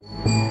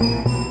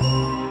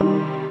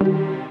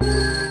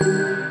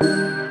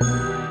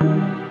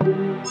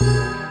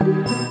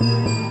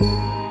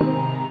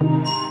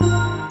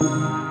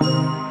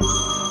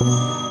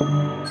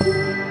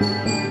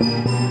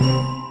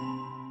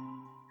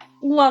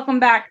welcome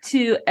back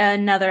to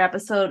another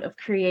episode of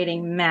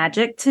Creating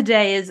Magic.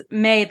 Today is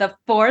May the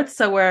 4th,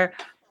 so we're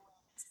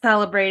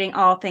celebrating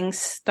all things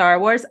Star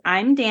Wars.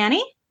 I'm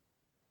Dani.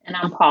 And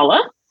I'm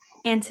Paula.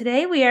 And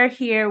today we are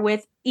here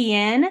with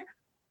Ian.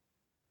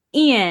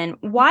 Ian,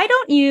 why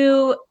don't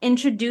you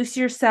introduce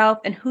yourself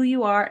and who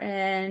you are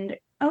and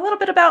a little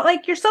bit about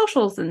like your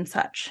socials and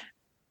such?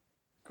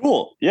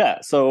 Cool.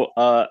 Yeah. So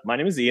my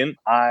name is Ian.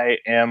 I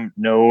am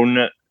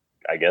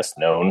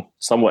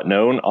somewhat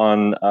known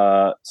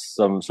on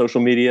some social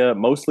media,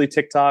 mostly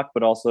TikTok,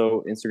 but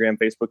also Instagram,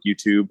 Facebook,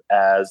 YouTube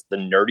as the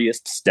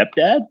Nerdiest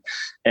Stepdad.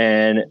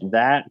 And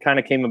that kind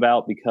of came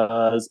about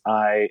because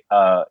I,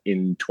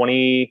 in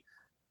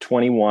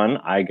 2021,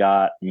 I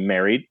got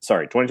married.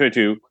 Sorry,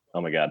 2022.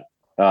 Oh my God.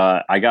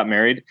 I got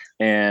married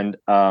and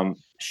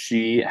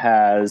she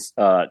has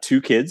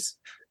 2 kids.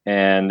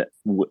 And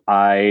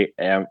I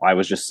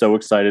was just so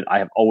excited. I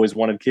have always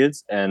wanted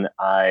kids, and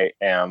I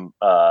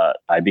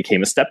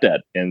became a stepdad,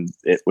 and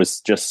it was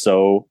just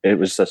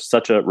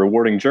such a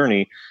rewarding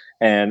journey.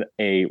 And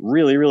a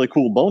really, really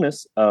cool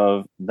bonus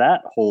of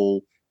that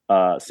whole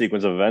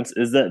sequence of events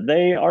is that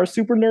they are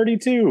super nerdy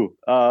too.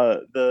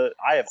 I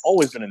have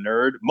always been a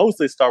nerd,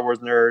 mostly Star Wars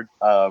nerd,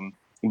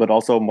 but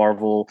also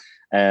Marvel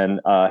and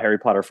Harry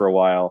Potter for a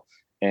while.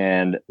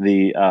 And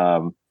the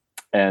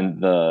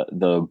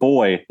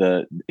boy,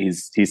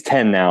 he's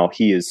 10 now.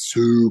 He is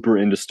super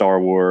into Star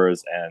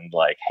Wars and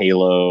like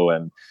Halo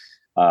and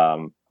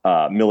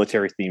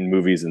military themed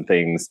movies and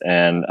things.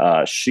 And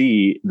not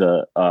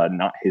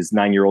his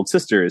 9-year-old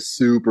sister is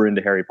super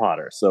into Harry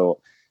Potter. So,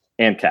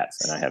 and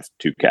cats, and I have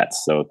 2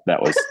 cats. So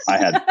I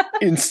had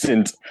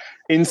instant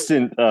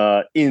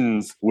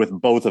ins with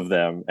both of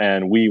them.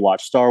 And we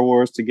watched Star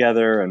Wars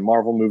together and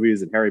Marvel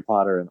movies and Harry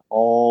Potter and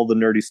all the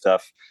nerdy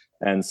stuff.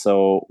 And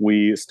so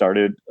we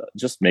started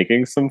just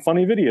making some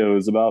funny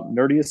videos about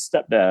Nerdiest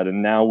Stepdad.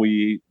 And now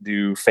we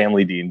do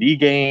family D&D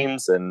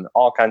games and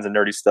all kinds of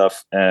nerdy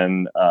stuff.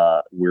 And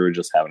we're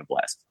just having a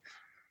blast.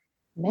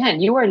 Man,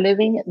 you are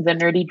living the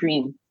nerdy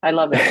dream. I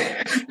love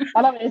it.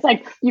 I love it. It's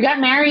like you got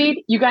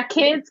married, you got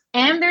kids,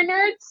 and they're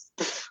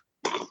nerds.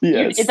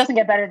 Yes. It doesn't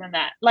get better than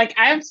that. Like,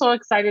 I'm so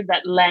excited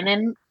that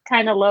Lennon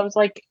kind of loves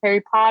like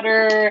Harry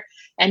Potter,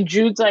 and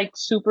Jude's like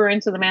super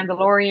into the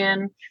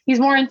Mandalorian. He's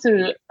more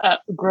into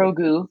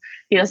Grogu.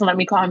 He doesn't let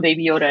me call him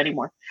Baby Yoda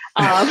anymore.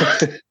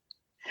 But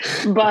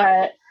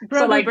Grogu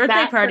so like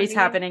birthday party's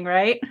happening,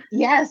 right?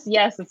 Yes,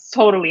 it's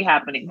totally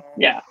happening.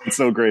 Yeah, it's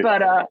so great.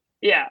 But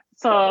yeah,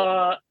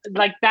 so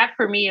like that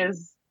for me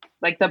is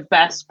like the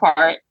best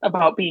part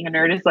about being a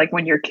nerd is like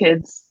when your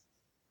kids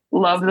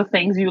love the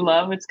things you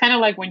love. It's kind of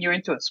like when you're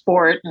into a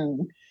sport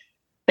and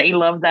they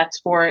love that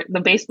sport.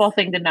 The baseball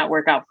thing did not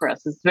work out for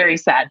us. It's very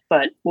sad,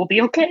 but we'll be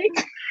okay.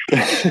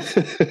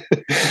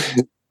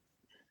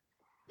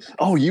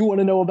 Oh, you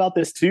want to know about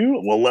this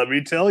too? Well, let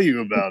me tell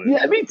you about it.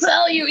 Let me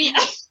tell you,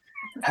 yeah.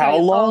 How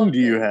long do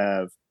you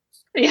have?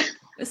 Yeah.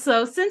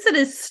 So since it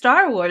is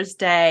Star Wars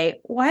Day,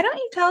 why don't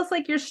you tell us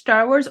like your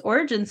Star Wars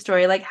origin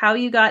story, like how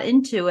you got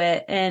into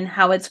it and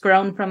how it's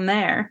grown from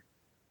there?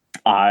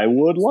 I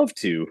would love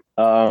to.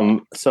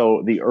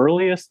 So the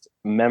earliest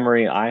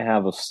memory I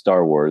have of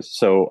Star Wars.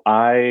 So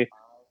I'm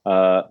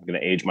going to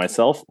age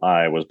myself.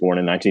 I was born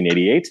in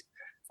 1988.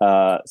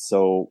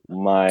 So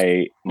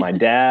my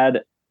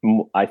dad,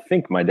 I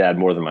think my dad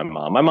more than my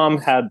mom. My mom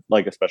had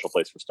like a special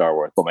place for Star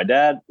Wars, but my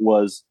dad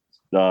was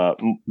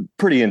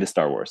pretty into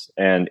Star Wars,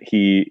 and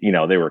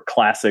they were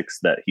classics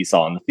that he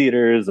saw in the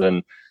theaters.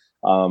 And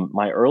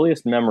my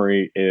earliest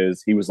memory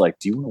is he was like,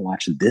 "Do you want to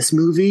watch this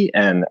movie?"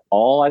 And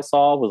all I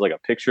saw was like a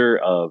picture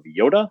of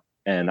Yoda,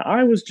 and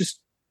I was just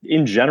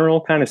in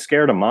general kind of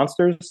scared of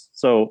monsters,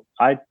 so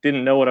I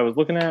didn't know what I was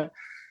looking at.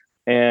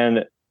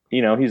 And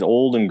he's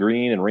old and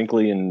green and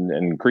wrinkly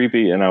and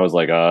creepy, and I was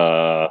like,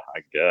 I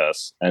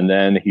guess. And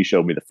then he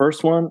showed me the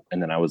first one,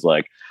 and then I was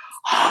like,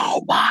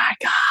 oh my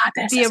God,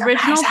 this is the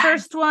original amazing.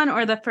 First one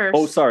or the first?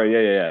 Oh, sorry.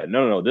 Yeah.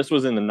 No. This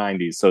was in the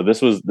 90s. So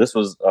this was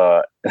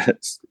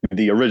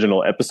the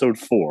original episode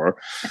 4.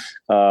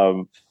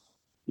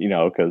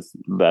 Because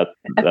that's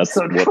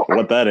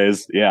what that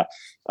is. Yeah.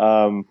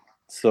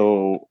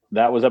 So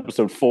that was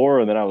episode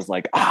 4, and then I was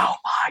like, oh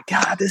my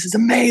God, this is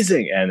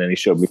amazing. And then he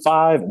showed me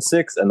 5 and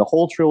 6 and the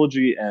whole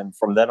trilogy, and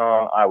from then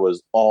on I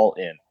was all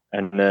in.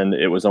 And then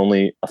it was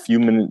only a few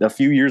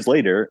years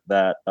later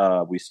that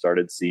we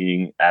started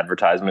seeing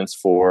advertisements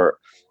for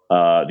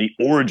the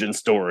origin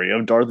story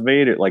of Darth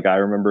Vader. Like, I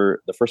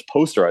remember the first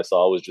poster I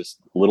saw was just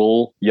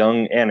little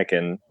young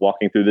Anakin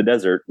walking through the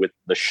desert with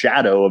the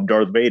shadow of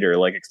Darth Vader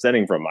like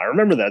extending from him. I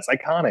remember that. It's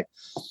iconic.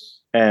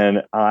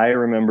 And I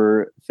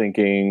remember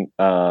thinking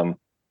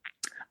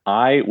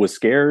I was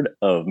scared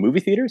of movie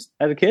theaters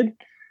as a kid.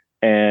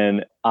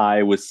 And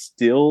I was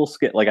still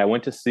scared. Like,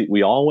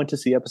 we all went to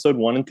see episode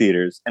 1 in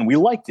theaters, and we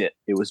liked it.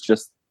 It was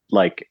just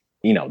like,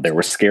 there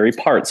were scary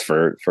parts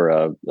for it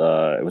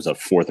was a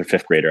 4th or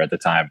 5th grader at the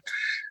time.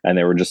 And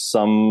there were just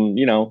some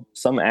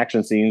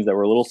action scenes that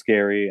were a little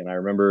scary. And I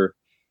remember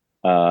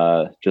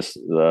I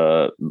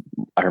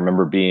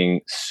remember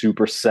being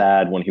super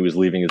sad when he was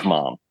leaving his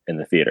mom in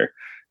the theater.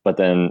 But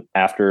then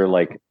after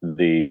like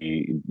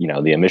the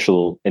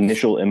initial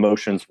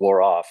emotions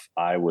wore off,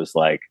 I was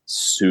like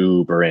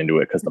super into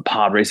it because the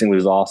pod racing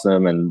was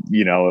awesome, and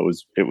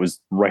it was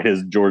right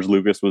as George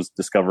Lucas was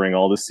discovering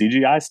all the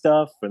CGI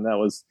stuff, and that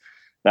was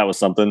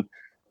something.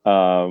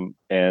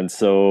 And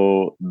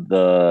so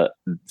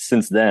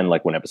since then,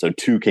 like when episode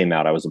 2 came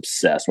out, I was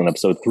obsessed. When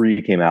episode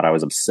 3 came out, I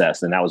was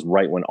obsessed, and that was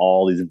right when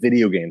all these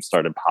video games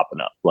started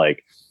popping up.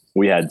 Like,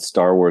 we had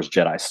Star Wars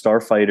Jedi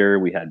Starfighter,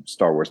 we had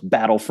Star Wars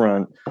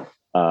Battlefront,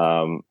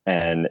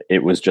 and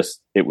there was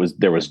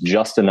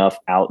just enough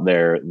out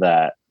there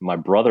that my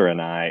brother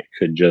and I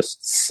could just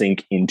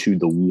sink into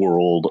the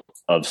world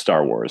of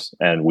Star Wars,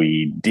 and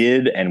we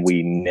did, and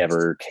we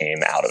never came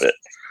out of it.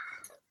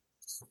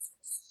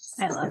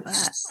 I love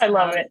that. I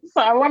love it. So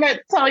I want to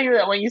tell you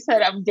that when you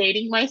said I'm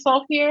dating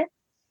myself here,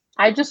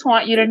 I just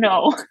want you to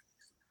know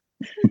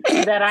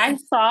that I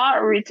saw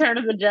Return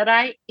of the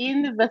Jedi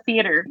in the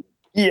theater.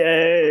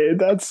 Yay,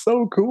 that's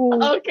so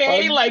cool.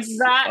 Okay, like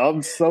that.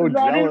 I'm so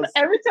jealous.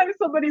 Every time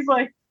somebody's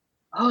like,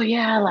 oh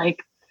yeah, like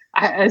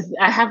I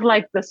have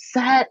like the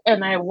set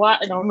and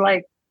and I'm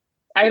like,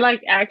 I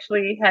like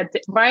actually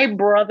my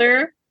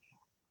brother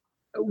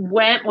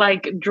went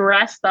like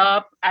dressed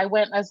up. I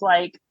went as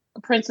like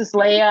Princess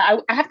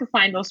Leia. I have to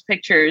find those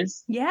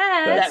pictures.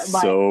 Yes.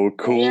 That's so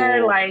cool.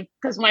 They're like,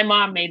 because my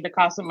mom made the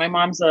costume. My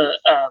mom's a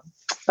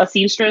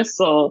seamstress,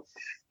 so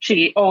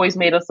she always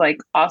made us like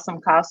awesome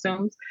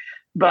costumes.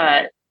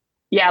 But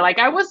yeah, like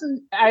I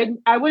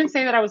wouldn't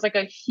say that I was like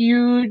a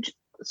huge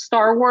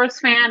Star Wars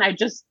fan. I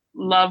just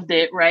loved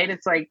it, right?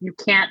 It's like you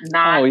can't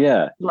not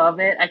love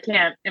it. I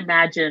can't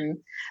imagine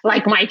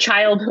like my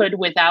childhood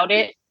without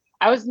it.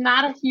 I was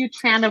not a huge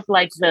fan of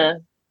like the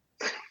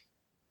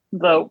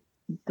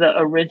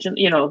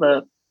original,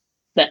 the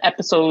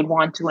episode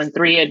 1, 2, and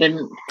 3. I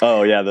didn't.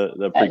 Oh yeah, the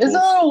prequels. It's a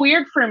little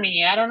weird for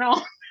me. I don't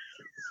know.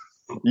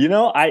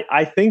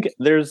 I think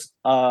there's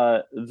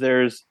not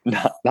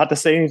to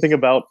say anything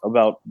about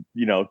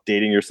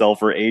dating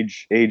yourself or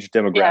age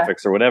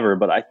demographics or whatever,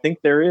 but I think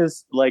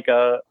there's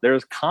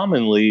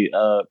commonly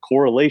a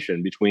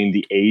correlation between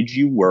the age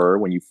you were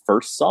when you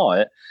first saw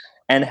it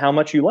and how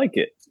much you like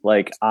it.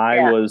 Like,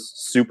 I was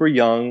super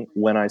young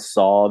when I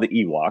saw the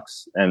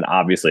Ewoks, and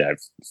obviously I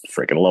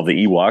freaking love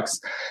the Ewoks.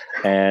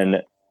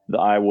 And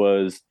I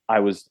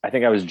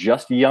think I was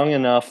just young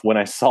enough when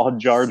I saw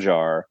Jar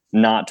Jar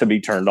not to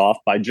be turned off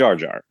by Jar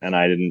Jar, and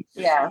I didn't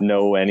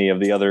know any of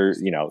the other.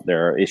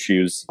 There are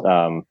issues.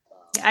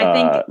 I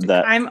think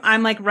that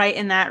I'm like right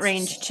in that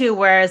range too.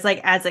 Whereas like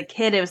as a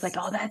kid, it was like,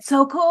 oh, that's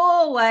so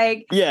cool.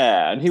 Like,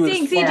 yeah, and he was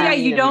seeing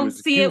CGI. You don't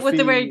see goofy. it with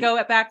the way you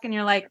go back, and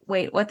you're like,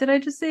 wait, what did I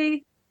just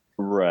see?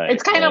 Right.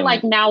 It's kind of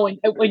like now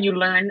when you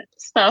learn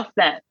stuff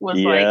that was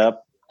like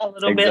a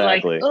little bit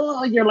like,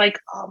 oh, you're like,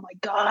 oh my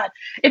God.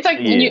 It's like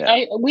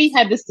we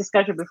had this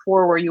discussion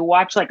before where you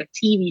watch like a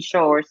TV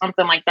show or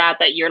something like that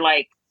you're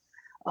like,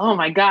 oh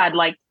my God.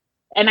 Like,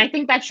 and I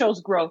think that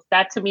shows growth.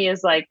 That to me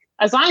is like,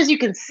 as long as you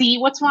can see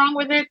what's wrong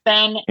with it,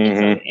 then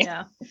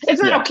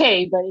it's not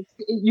okay, but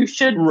you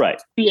should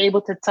be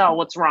able to tell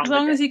what's wrong. As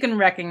long as you can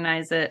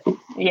recognize it.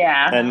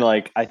 Yeah. And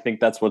like, I think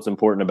that's what's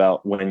important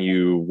about when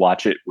you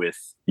watch it with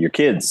your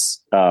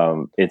kids.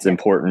 It's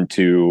important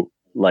to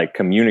like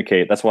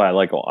communicate. That's why I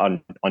like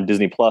on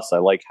Disney Plus, I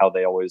like how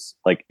they always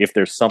like, if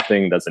there's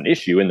something that's an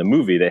issue in the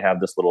movie, they have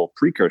this little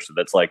precursor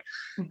that's like,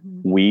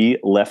 we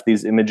left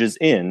these images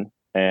in,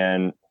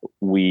 and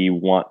we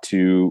want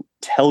to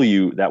tell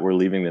you that we're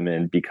leaving them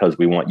in because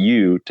we want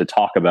you to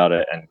talk about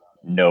it and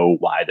know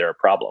why they're a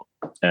problem.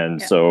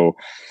 And so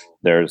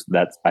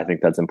I think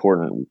that's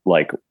important.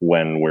 Like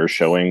when we're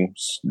showing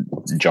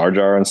Jar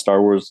Jar and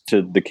Star Wars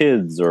to the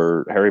kids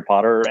or Harry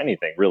Potter or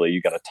anything, really,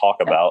 you got to talk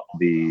about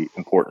the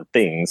important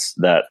things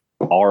that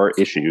are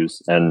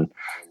issues. And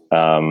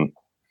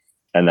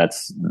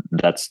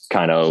that's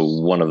kind of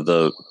one of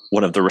the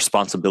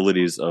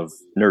responsibilities of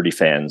nerdy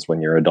fans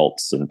when you're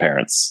adults and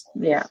parents.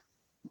 Yeah,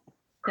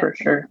 for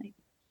sure.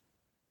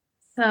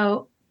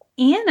 So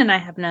Ian and I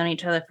have known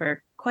each other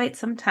for quite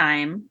some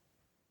time.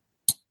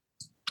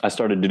 I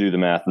started to do the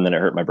math and then it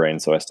hurt my brain,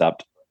 so I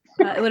stopped.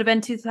 It would have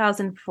been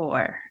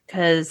 2004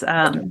 because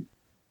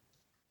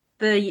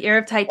the year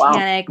of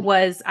Titanic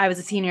was, I was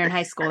a senior in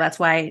high school. That's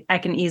why I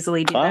can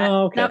easily do that.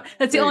 Oh, okay. No,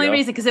 that's the only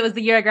reason, because it was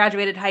the year I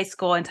graduated high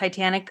school, and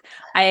Titanic,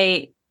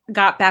 I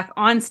got back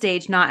on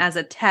stage not as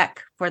a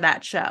tech for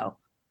that show.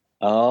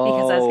 Oh,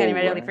 because I was getting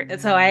ready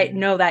so I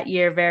know that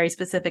year very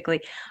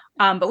specifically.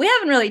 But we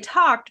haven't really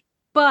talked,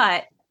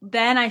 but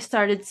then I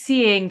started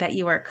seeing that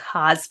you were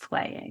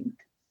cosplaying.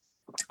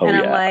 And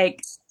I'm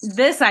like,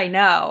 this I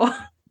know.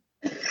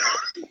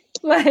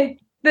 Like,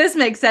 this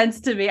makes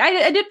sense to me.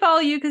 I did follow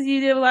you because you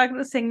did a lot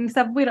of singing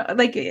stuff. We don't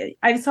like.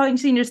 I saw you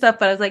seen your stuff,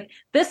 but I was like,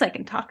 this I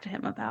can talk to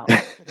him about.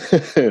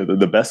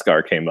 The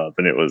Beskar came up,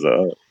 and it was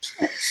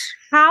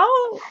how?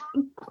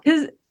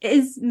 Because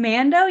is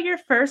Mando your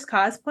first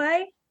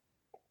cosplay?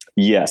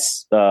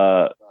 Yes,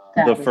 the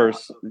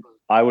first.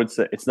 I would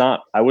say it's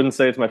not. I wouldn't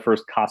say it's my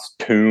first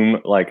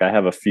costume. Like, I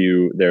have a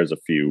few. There's a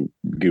few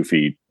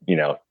goofy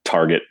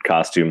Target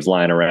costumes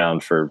lying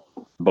around for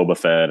Boba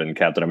Fett and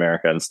Captain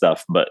America and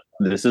stuff. But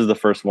this is the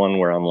first one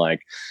where I'm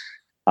like,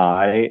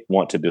 I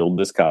want to build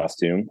this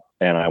costume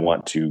and I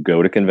want to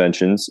go to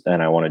conventions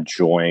and I want to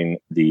join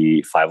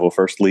the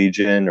 501st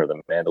Legion or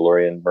the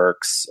Mandalorian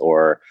Mercs,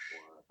 or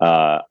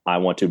I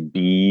want to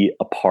be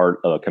a part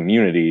of a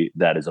community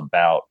that is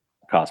about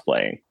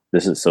cosplaying.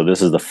 This is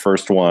the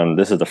first one.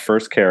 This is the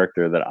first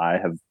character that I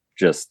have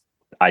just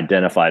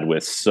identified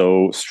with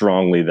so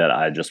strongly that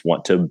I just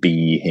want to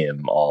be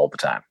him all the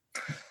time.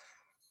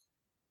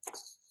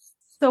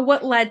 So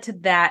what led to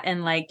that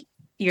and like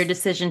your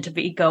decision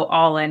to go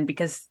all in,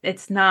 because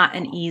it's not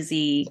an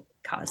easy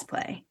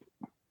cosplay?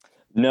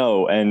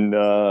 No, and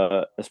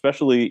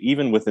especially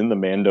even within the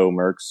Mando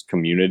Mercs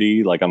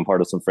community, like I'm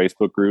part of some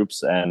Facebook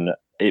groups, and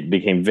it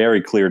became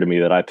very clear to me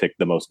that I picked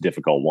the most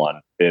difficult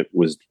one. It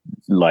was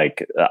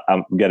like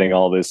I'm getting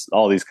all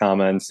these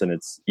comments, and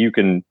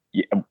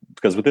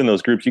because within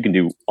those groups you can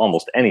do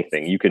almost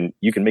anything. You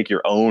can make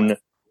your own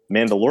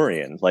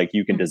Mandalorian, like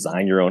you can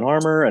design your own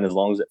armor, and as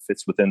long as it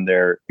fits within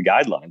their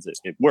guidelines,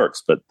 it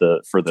works. But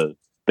for the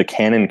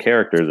canon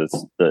characters,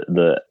 it's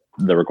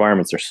the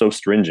requirements are so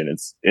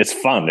stringent. It's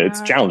fun. It's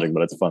challenging,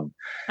 but it's fun.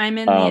 I'm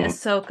in the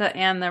Ahsoka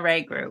and the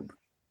Rey group.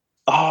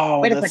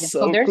 Oh, wait a second.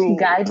 So there's cool.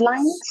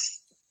 guidelines.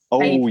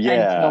 Oh,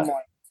 yeah.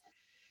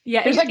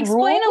 Yeah, there's like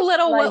explain rules, a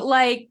little like, what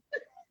like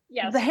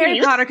the Harry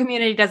Potter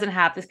community doesn't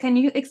have this. Can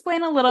you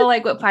explain a little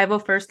like what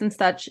 501st and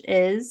such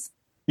is?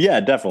 Yeah,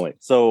 definitely.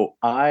 So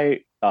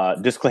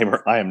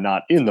disclaimer, I am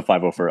not in the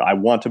 501st. I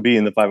want to be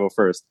in the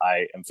 501st.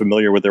 I am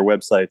familiar with their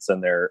websites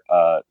and their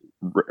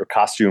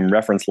costume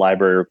reference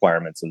library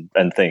requirements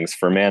and things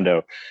for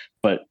Mando.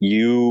 But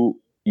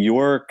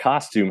your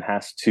costume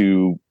has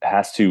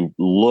to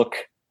look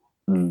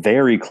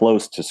very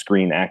close to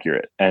screen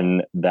accurate.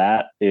 And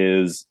that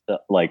is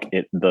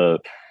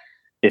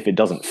if it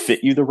doesn't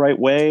fit you the right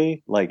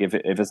way, like if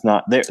it's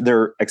not,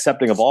 they're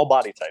accepting of all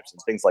body types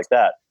and things like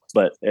that.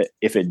 But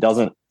if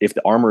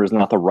the armor is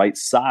not the right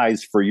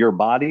size for your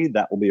body,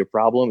 that will be a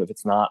problem. If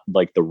it's not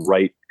like the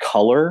right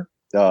color,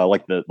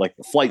 like the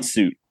flight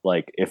suit,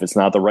 like if it's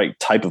not the right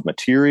type of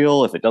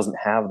material, if it doesn't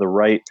have the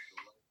right,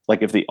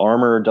 like if the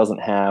armor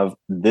doesn't have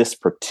this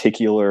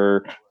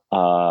particular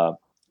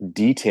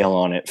detail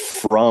on it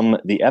from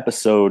the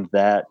episode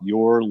that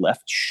your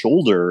left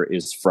shoulder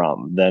is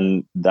from,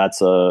 then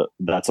that's a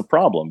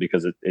problem,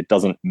 because it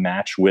doesn't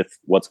match with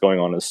what's going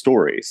on in the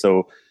story.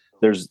 So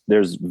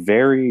there's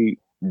very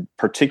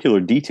particular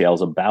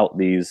details about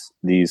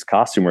these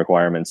costume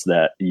requirements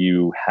that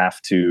you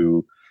have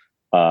to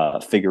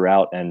figure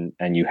out, and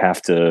you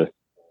have to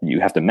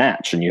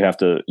match, and you have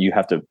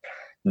to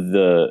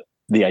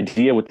the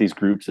idea with these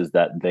groups is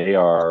that they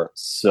are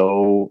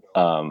so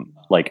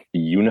like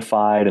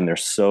unified, and they're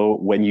so,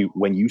 when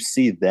you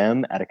see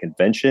them at a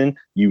convention,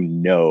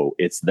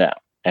 it's them.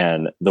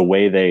 And the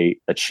way they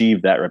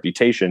achieve that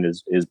reputation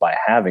is by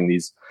having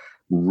these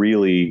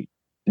really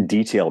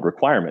detailed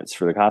requirements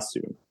for the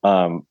costume.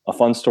 A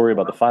fun story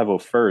about the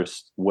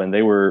 501st, when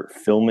they were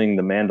filming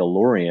The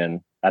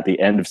Mandalorian at the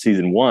end of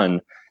season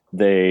 1,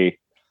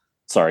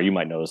 sorry, you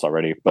might know this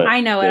already, but I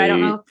know it. I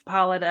don't know if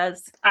Paula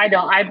does. I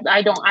don't.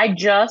 I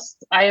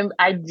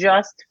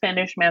just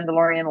finished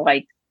Mandalorian.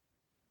 Like,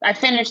 I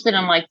finished it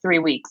in like 3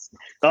 weeks.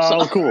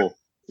 Oh, cool.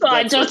 So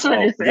I just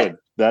finished it.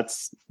 Good.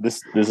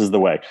 This is the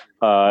way.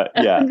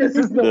 Yeah. This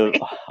is the way.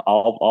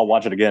 I'll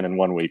watch it again in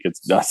 1 week.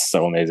 That's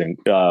so amazing.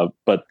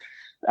 But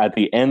at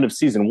the end of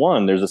season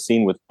 1, there's a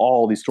scene with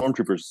all these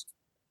stormtroopers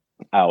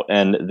out,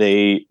 and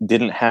they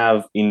didn't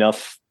have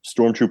enough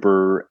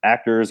stormtrooper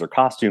actors or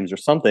costumes or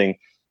something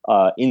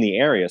in the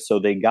area. So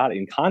they got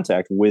in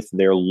contact with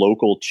their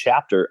local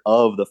chapter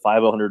of the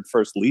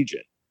 501st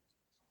Legion.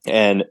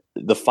 And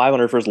the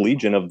 501st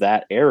Legion of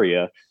that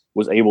area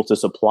was able to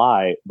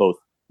supply both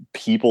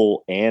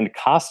people and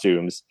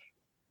costumes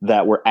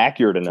that were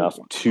accurate enough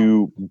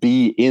to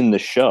be in the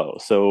show.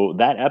 So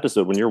that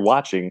episode, when you're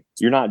watching,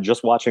 you're not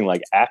just watching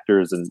like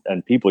actors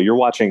and people, you're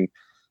watching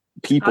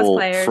people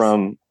cosplayers.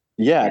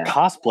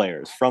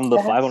 Cosplayers from the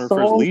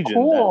 501st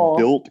Legion that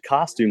built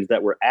costumes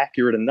that were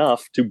accurate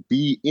enough to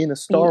be in a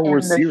Star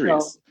Wars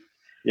series.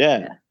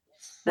 Yeah.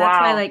 That's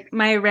why like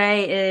my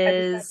Rey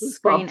is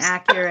screen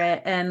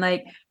accurate, and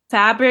like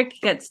fabric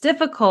gets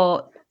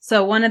difficult.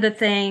 So one of the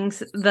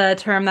things, the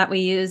term that we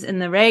use in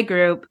the Rey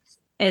group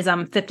is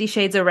 50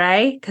 Shades of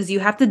Rey, because you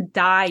have to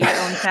dye your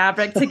own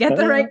fabric to get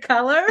the right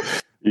color.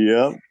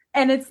 Yep.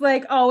 And it's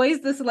like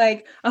always this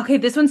like, okay,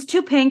 this one's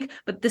too pink,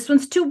 but this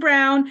one's too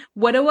brown.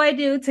 What do I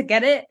do to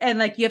get it? And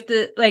like you have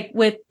to, like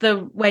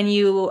when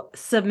you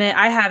submit,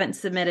 I haven't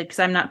submitted because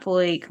I'm not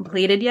fully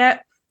completed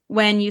yet.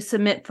 When you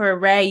submit for a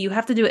Rey, you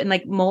have to do it in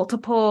like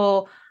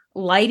multiple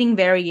lighting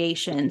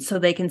variations so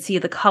they can see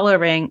the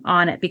coloring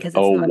on it, because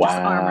it's not just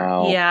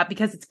armor. Yeah,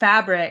 because it's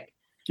fabric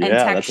and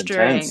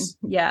texturing.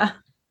 Yeah.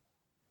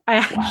 I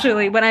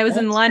actually, when I was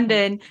in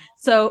London,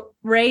 so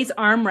Rey's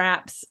arm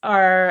wraps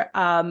are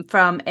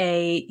from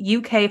a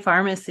UK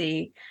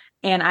pharmacy,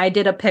 and I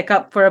did a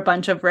pickup for a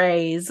bunch of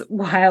Rays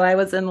while I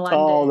was in London.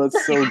 Oh,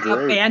 that's so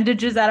great.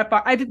 Bandages at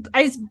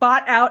I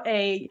bought out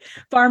a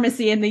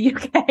pharmacy in the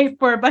UK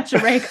for a bunch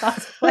of Ray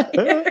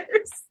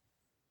cosplayers.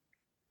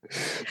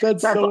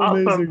 That's so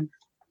awesome. Amazing.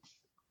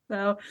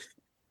 So,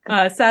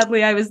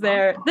 sadly, I was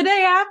there the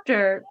day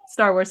after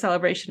Star Wars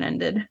Celebration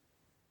ended.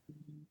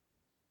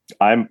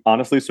 I'm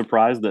honestly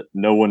surprised that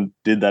no one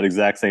did that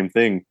exact same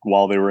thing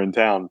while they were in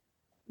town,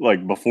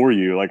 like before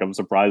you. Like, I'm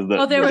surprised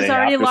that there was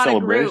already a lot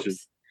of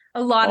groups.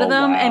 A lot of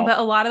them, wow. but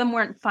a lot of them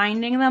weren't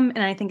finding them,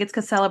 and I think it's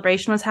because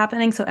Celebration was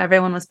happening, so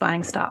everyone was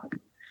buying stock.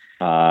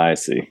 I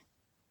see.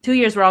 2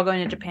 years, we're all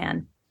going to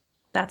Japan.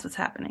 That's what's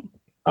happening.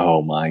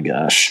 Oh my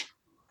gosh.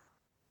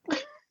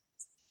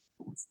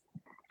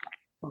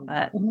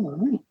 But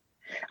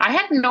I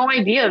had no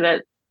idea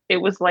that it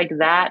was like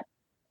that.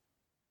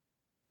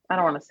 I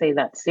don't want to say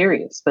that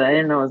serious, but I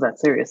didn't know it was that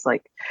serious.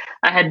 Like,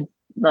 I had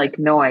like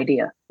no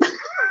idea.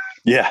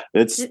 Yeah,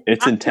 it's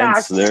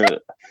intense.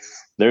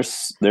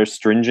 They're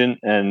stringent,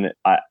 and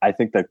I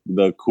think that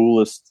the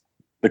coolest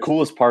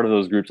part of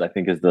those groups, I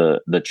think, is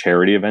the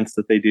charity events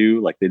that they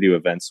do. Like, they do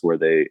events where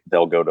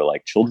they'll go to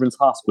like children's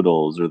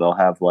hospitals, or they'll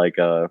have like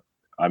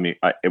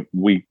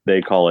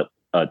they call it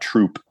a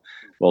troop.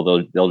 Well,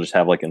 they'll just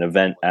have like an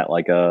event at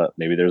like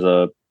maybe there's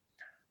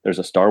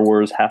a Star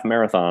Wars half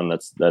marathon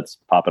that's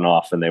popping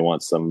off, and they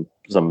want some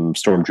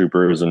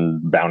stormtroopers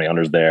and bounty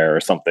hunters there or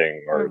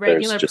something, or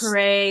regular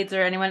parades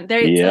or anyone.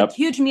 There's a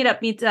huge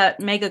meets at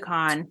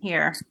MegaCon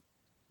here.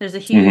 There's a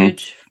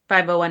huge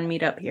 501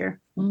 meetup here.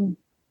 Mm.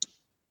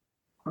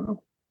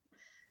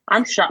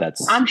 I'm shocked.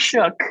 I'm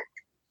shook.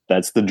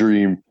 That's the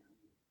dream.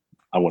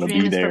 I want to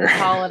be there. For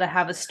Paula to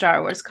have a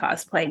Star Wars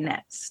cosplay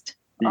next.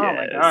 Yes. Oh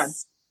my god.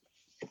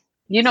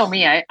 You know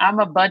me, I'm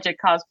a budget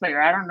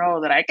cosplayer. I don't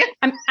know that I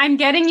can. I'm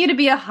getting you to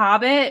be a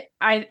Hobbit.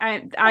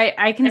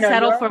 I can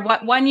settle for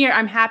what 1 year.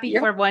 I'm happy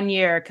for 1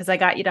 year because I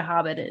got you to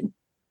Hobbit in.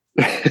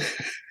 I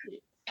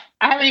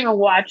haven't even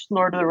watched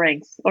Lord of the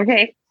Rings.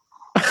 Okay,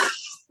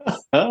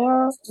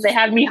 they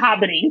had me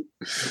hobbiting.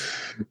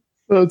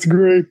 That's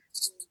great.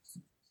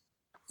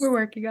 We're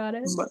working on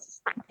it.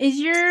 Is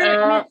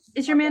your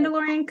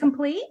Mandalorian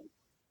complete?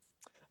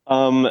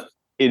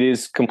 It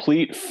is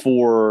complete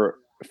for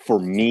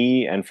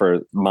me and for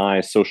my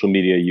social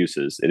media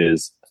uses. It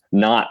is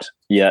not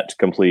yet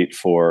complete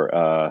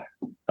for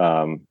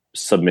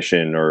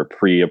submission or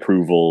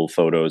pre-approval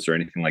photos or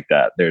anything like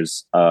that.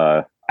 There's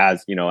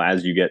as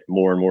you get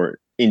more and more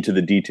into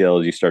the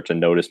details, you start to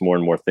notice more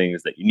and more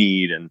things that you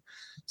need. And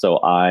so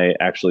I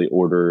actually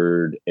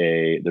ordered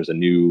there's a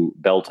new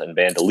belt and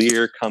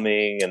bandolier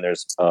coming, and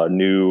there's a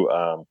new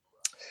I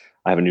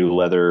have a new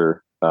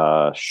leather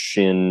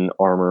shin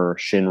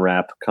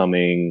wrap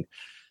coming.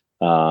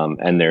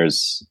 And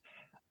there's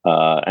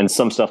and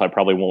some stuff I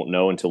probably won't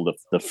know until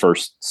the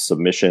first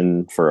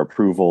submission for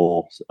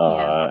approval.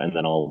 And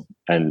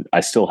then I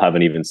still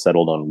haven't even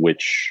settled on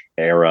which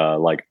era.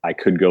 Like, I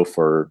could go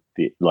for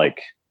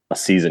a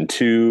season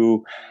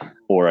 2,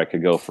 or I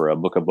could go for a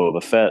Book of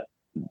Boba Fett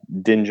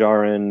Din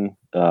Djarin,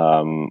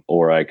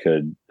 or I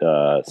could.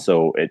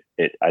 So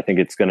I think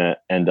it's going to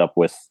end up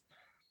with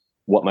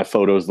what my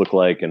photos look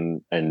like,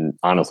 and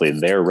honestly,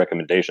 their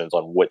recommendations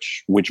on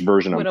which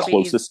version I'm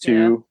closest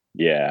to.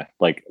 Yeah,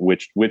 like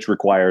which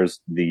requires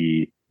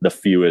the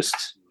fewest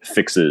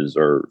fixes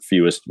or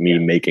fewest me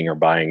making or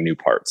buying new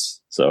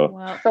parts. So,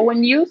 So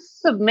when you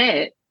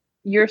submit,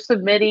 you're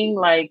submitting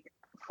like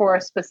for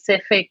a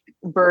specific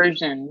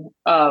version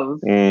of.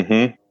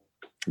 Mm-hmm.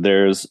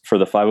 There's for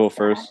the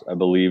 501st, I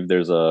believe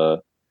there's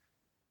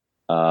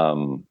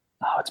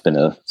it's been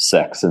a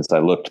sec since I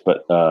looked,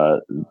 but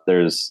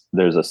there's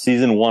a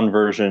season 1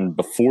 version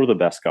before the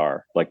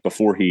Beskar, like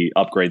before he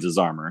upgrades his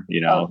armor,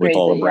 with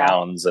all the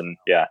browns and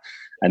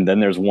and then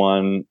there's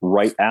one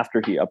right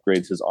after he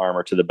upgrades his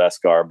armor to the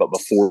Beskar, but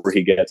before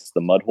he gets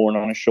the Mudhorn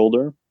on his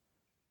shoulder.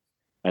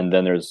 And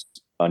then there's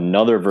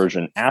another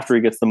version after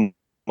he gets the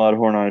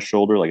Mudhorn on his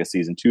shoulder, like a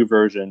season 2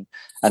 version.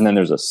 And then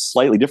there's a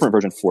slightly different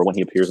version for when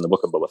he appears in the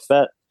Book of Boba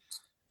Fett.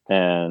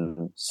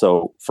 And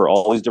so for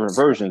all these different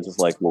versions, it's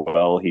like,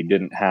 well, he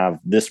didn't have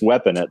this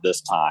weapon at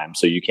this time,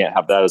 so you can't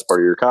have that as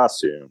part of your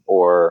costume.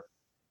 Or,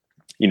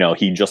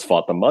 he just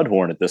fought the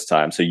Mudhorn at this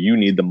time, so you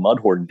need the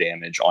Mudhorn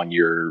damage on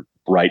your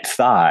right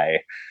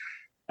thigh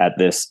at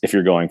this if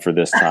you're going for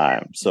this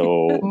time.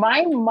 So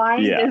my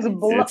mind is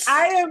blown.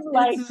 I am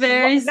like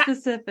very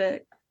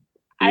specific.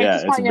 I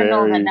just want you to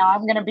know that now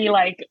I'm going to be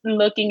like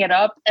looking it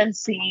up and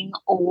seeing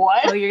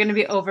what. Oh, you're going to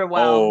be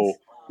overwhelmed.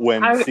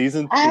 When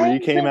season 3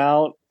 came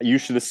out, you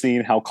should have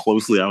seen how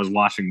closely I was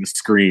watching the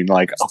screen.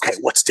 Like, okay,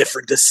 what's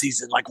different this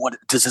season? Like, what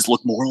does this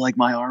look more like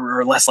my armor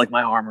or less like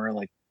my armor?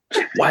 Like,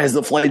 why does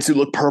the flight suit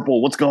look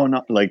purple? What's going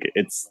on? Like,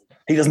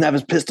 he doesn't have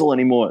his pistol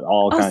anymore.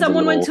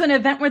 Someone went to an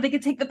event where they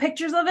could take the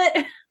pictures of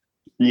it.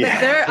 Yeah,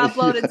 they're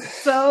uploaded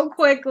so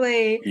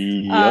quickly.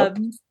 Yep.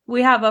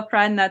 We have a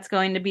friend that's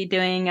going to be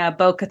doing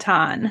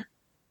Bo-Katan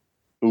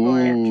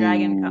for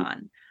Dragon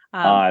Con.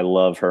 I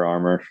love her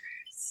armor.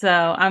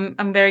 So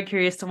I'm very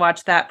curious to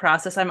watch that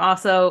process. I'm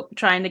also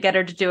trying to get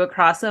her to do a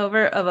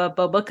crossover of a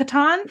Boba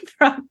Katan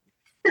from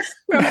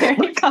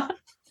Harry Potter.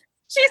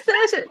 She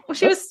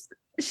said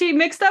she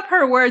mixed up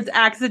her words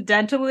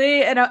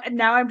accidentally, and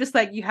now I'm just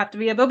like, you have to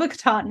be a Boba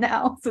Katan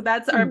now. So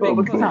that's our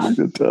Boba Katan.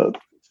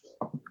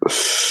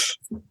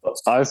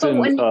 I've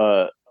been.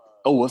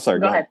 Sorry.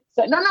 Go ahead.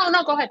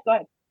 No. Go ahead.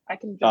 I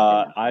can.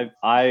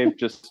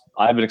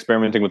 I've been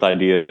experimenting with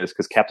ideas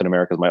because Captain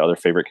America is my other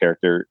favorite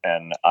character,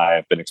 and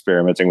I've been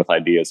experimenting with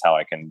ideas how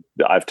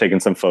I've taken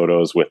some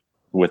photos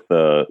with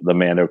the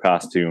Mando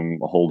costume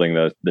holding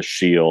the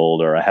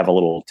shield, or I have a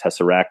little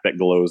tesseract that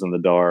glows in the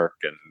dark,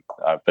 and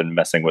I've been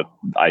messing with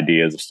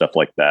ideas of stuff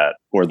like that,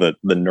 or the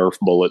Nerf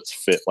bullets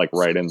fit like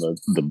right in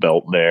the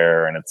belt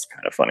there, and it's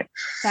kind of funny.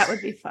 That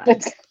would be fun.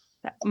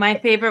 My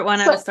favorite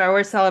one at a Star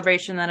Wars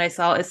Celebration that I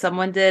saw is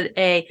someone did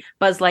a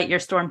Buzz Lightyear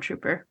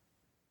Stormtrooper.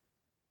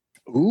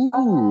 Ooh,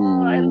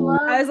 I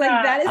was like,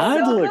 that is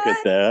I'd so look good.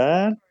 at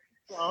that.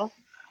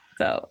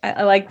 So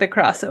I like the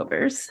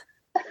crossovers.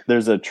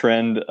 There's a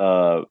trend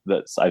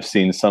that I've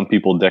seen some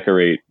people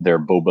decorate their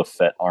Boba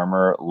Fett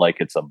armor like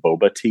it's a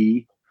boba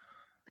tea,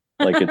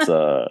 like it's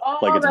a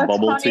it's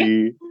bubble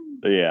tea.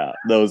 Yeah,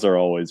 those are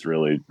always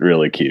really,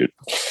 really cute.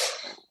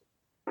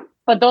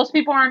 But those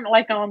people aren't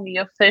like on the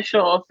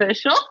official.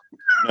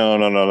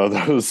 No.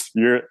 Those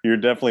you're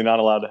definitely not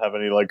allowed to have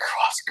any like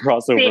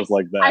crossovers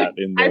like that.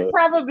 I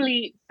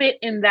probably fit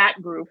in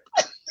that group.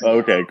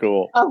 Okay,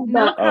 cool.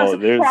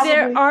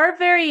 There are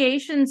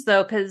variations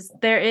though, because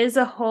there is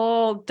a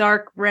whole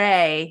dark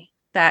gray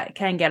that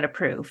can get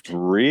approved.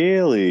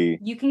 Really?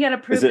 You can get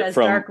approved as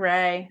dark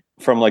gray.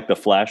 From like the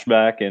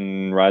flashback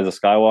in Rise of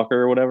Skywalker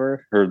or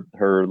whatever,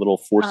 her little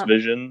force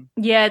vision.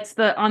 Yeah, it's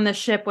on the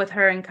ship with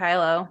her and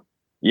Kylo.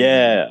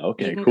 Yeah.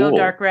 Okay. You can cool. go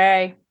dark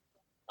gray.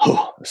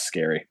 Oh,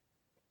 scary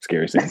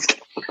scene.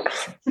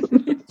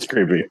 It's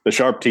creepy. The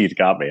sharp teeth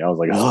got me. I was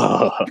like,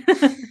 oh.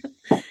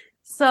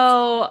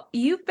 So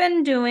you've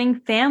been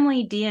doing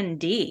family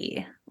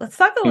D&D. Let's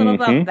talk a little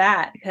about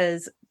that,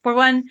 because for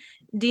one,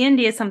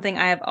 D&D is something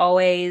I have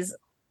always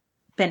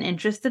been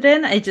interested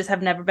in. I just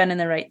have never been in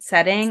the right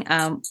setting.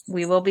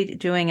 We will be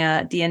doing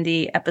a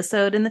D&D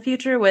episode in the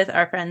future with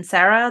our friend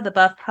Sarah, the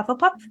buff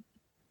Hufflepuff.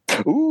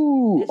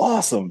 Ooh,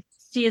 awesome.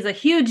 She is a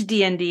huge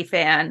D&D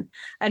fan,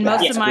 and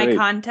most of my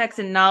context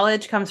and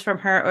knowledge comes from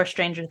her or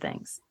Stranger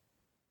Things.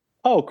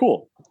 Oh,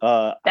 cool.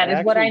 That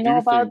is what I know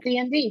about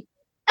D&D.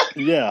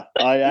 Yeah,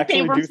 I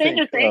actually do think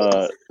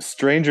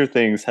Stranger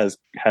Things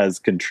has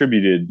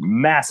contributed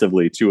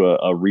massively to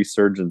a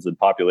resurgence in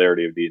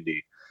popularity of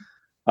D&D.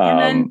 And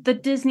then the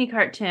Disney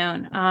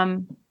cartoon.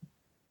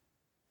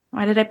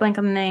 Why did I blank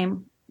on the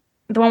name?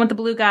 The one with the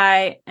blue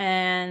guy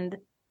and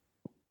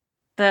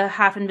the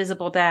half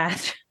invisible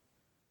dad.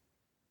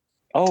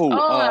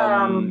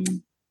 Onward.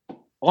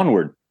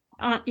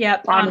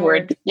 Yep,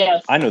 Onward.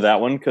 Yes, I know that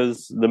one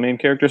because the main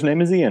character's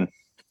name is Ian.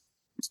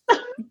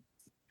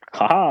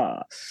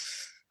 Haha.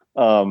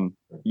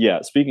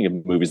 Yeah. Speaking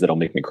of movies that'll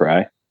make me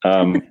cry.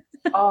 Oh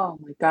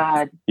my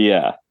god.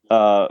 Yeah.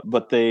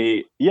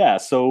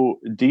 So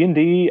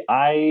D&D,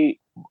 I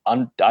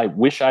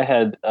wish I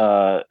had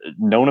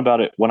known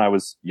about it when I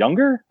was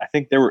younger. I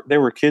think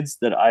there were kids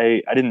that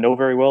I didn't know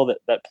very well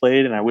that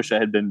played, and I wish I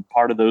had been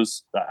part of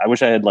those. I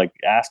wish I had like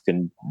asked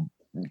and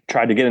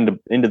tried to get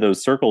into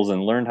those circles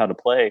and learned how to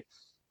play.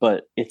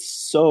 But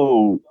it's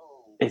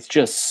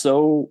just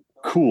so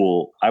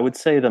cool. I would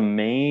say the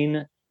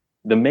main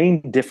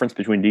difference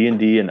between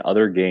D&D and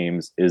other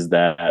games is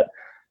that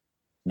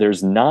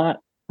there's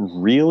not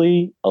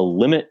really a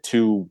limit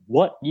to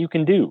what you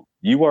can do.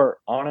 You are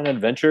on an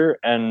adventure,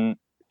 and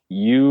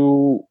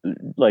you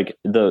like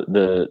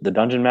the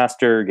dungeon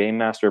master, game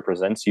master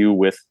presents you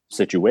with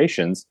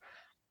situations,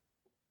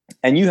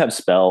 and you have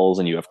spells,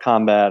 and you have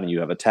combat, and you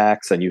have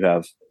attacks, and you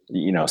have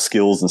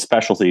skills and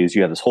specialties.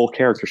 You have this whole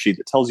character sheet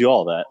that tells you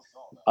all that,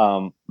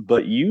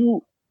 but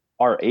you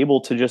are able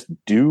to just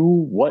do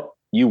what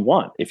you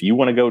want. If you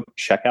want to go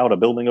check out a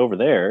building over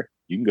there,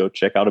 you can go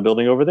check out a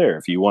building over there.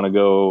 If you want to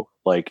go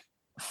like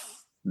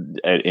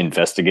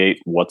investigate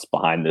what's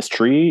behind this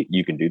tree,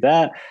 you can do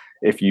that.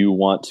 If you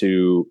want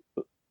to,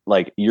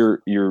 like,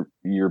 you're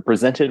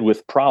presented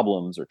with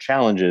problems or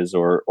challenges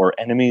or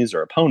enemies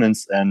or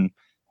opponents, and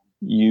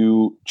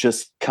you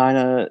just kind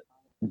of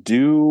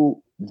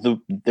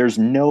there's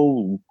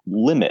no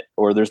limit,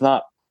 or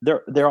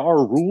there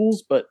are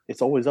rules, but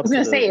it's always up to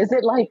is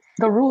it like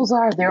the rules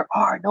are there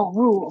are no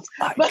rules?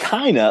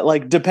 Kind of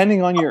like,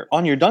 depending on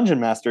your dungeon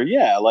master.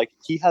 Yeah. Like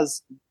he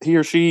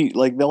or she,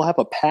 like, they'll have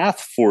a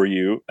path for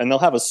you and they'll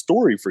have a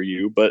story for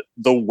you, but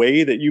the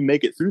way that you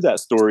make it through that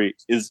story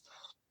is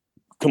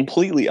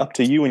completely up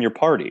to you and your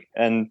party.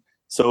 And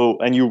so,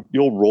 and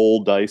you'll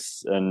roll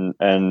dice and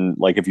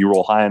like, if you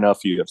roll high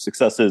enough, you have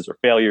successes or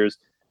failures.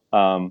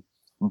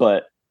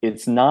 But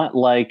it's not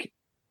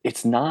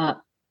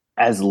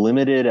as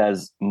limited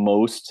as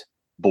most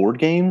board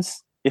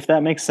games, if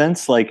that makes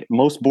sense. Like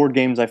most board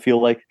games, I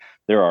feel like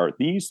there are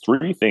these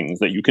 3 things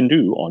that you can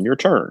do on your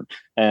turn,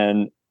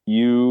 and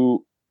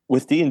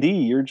with D&D,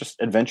 you're just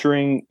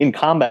adventuring in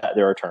combat.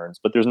 There are turns,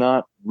 but there's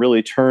not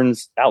really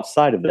turns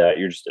outside of that.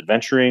 You're just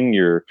adventuring,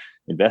 you're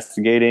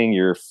investigating,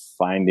 you're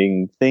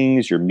finding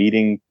things, you're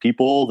meeting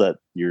people that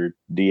your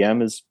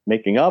DM is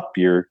making up,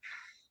 you're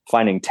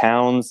finding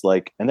towns,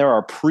 and there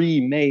are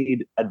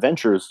pre-made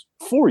adventures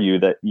for you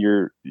that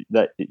your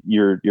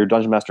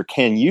dungeon master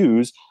can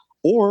use,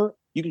 or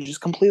you can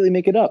just completely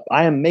make it up.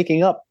 I am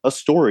making up a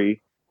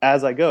story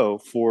as I go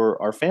for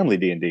our family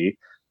D&D,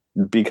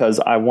 because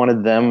I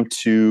wanted them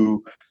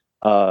to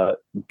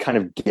kind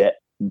of get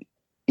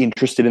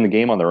interested in the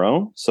game on their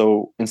own.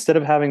 So instead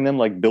of having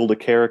them build a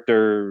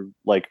character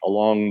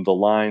along the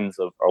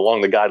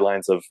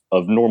guidelines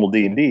of normal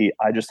D&D,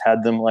 I just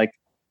had them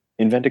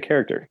invent a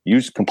character.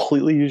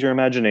 Completely use your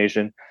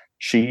imagination.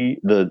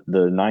 The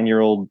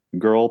 9-year-old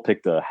girl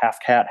picked a half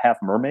cat, half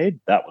mermaid.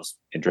 That was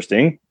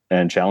interesting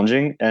and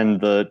challenging. And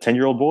the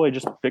 10-year-old boy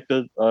just picked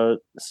a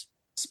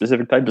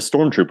specific type of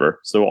stormtrooper.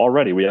 So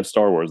already we have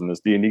Star Wars in this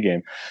D&D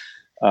game.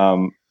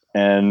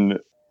 And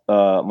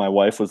my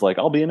wife was like,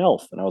 I'll be an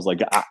elf. And I was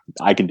like,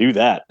 I can do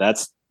that.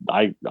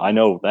 I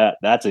know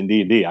that's in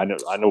D&D. I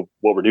know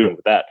what we're doing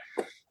with that.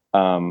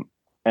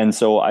 And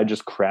so I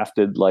just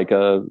crafted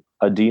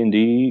a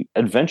D&D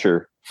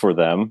adventure for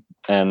them.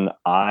 And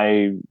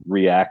I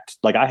react,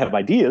 I have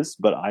ideas,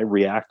 but I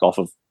react off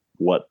of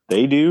what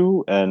they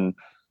do. And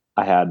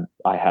I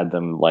had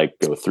them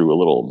go through a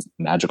little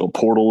magical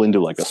portal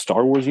into a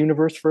Star Wars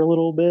universe for a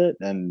little bit.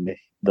 And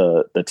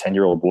the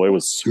 10-year-old boy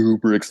was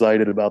super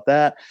excited about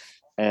that.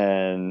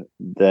 And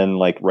then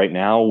right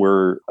now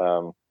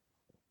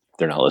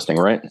they're not listening,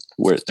 right?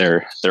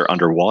 They're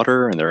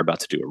underwater and they're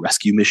about to do a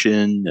rescue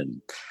mission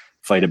and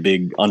fight a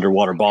big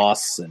underwater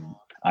boss. And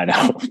I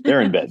know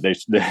they're in bed. They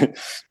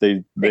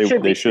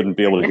shouldn't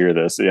be able to hear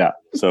this. Yeah.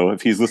 So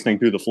if he's listening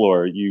through the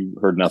floor, you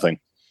heard nothing.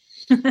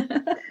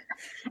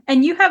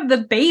 And you have the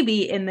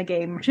baby in the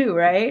game too,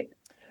 right?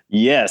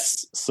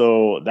 Yes.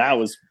 So that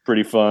was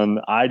pretty fun.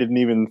 I didn't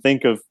even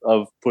think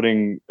of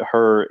putting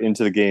her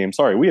into the game.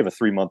 Sorry, we have a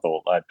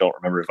 3-month-old. I don't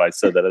remember if I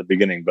said that at the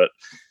beginning, but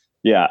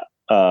yeah.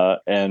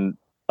 And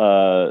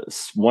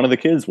one of the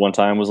kids one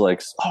time was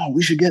like, "Oh,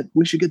 we should get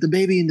the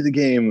baby into the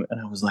game."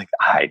 And I was like,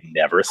 I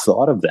never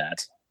thought of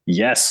that.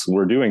 Yes,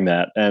 we're doing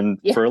that. And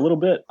for a little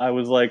bit, I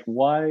was like,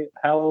 why?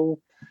 How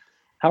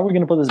are we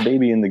going to put this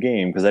baby in the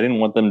game? Because I didn't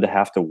want them to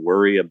have to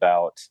worry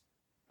about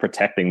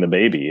protecting the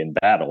baby in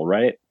battle,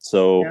 right?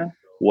 So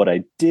what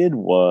I did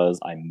was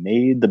I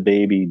made the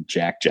baby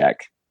Jack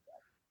Jack.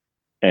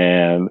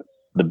 And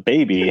the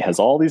baby has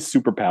all these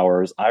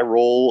superpowers. I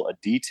roll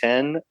a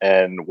D10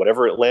 and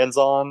whatever it lands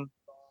on,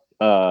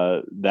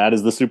 that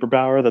is the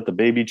superpower that the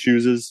baby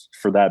chooses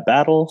for that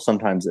battle.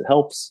 Sometimes it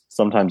helps,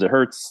 sometimes it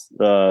hurts.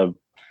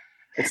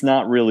 It's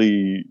not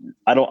really,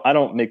 I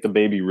don't make the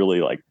baby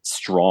really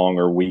strong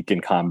or weak in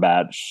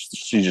combat.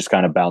 She just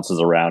kind of bounces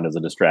around as a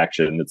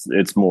distraction.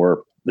 It's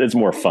more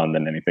fun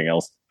than anything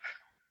else.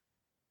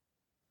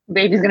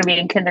 Baby's gonna be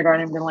in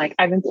kindergarten and be like,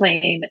 I've been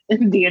playing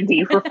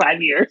D&D for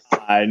 5 years.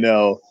 I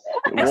know.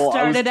 Well, I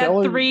started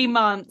at 3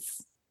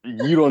 months.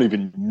 You don't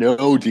even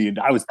know D&D.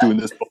 I was doing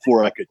this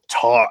before I could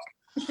talk.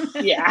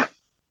 Yeah.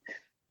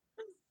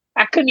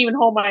 I couldn't even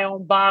hold my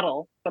own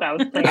bottle, but I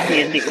was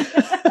playing D&D.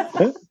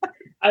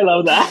 I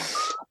love that.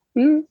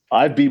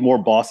 I beat more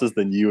bosses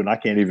than you, and I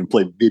can't even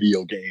play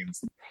video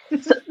games.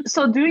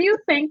 So do you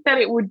think that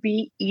it would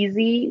be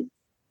easy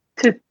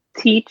to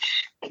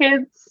teach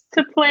kids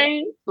to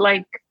play?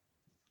 Like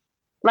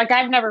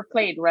I've never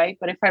played, right?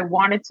 But if I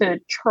wanted to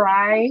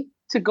try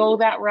to go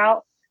that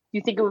route, do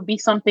you think it would be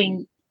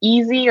something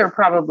easy or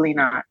probably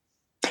not?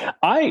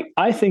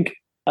 I think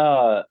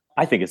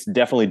it's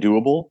definitely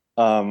doable.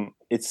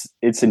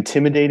 It's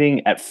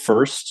intimidating at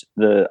first.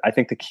 I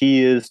think the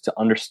key is to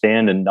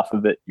understand enough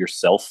of it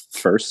yourself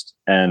first.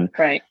 And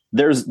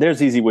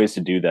there's easy ways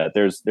to do that.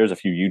 There's a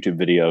few YouTube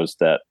videos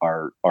that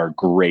are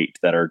great,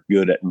 that are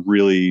good at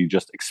really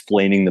just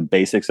explaining the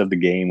basics of the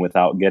game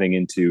without getting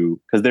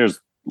into, because there's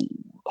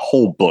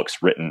whole books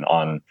written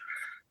on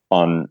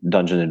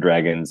Dungeons and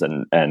Dragons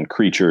and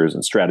creatures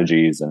and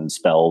strategies and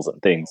spells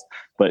and things,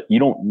 but you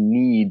don't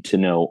need to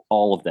know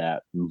all of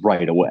that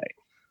right away.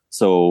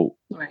 So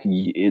the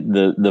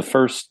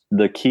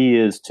key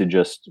is to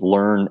just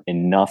learn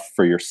enough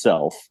for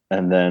yourself,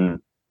 and then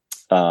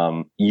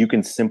you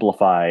can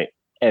simplify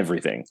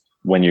everything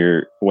when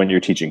you're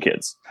teaching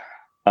kids.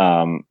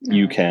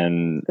 You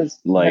can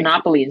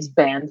Monopoly is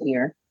banned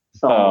here.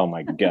 So. Oh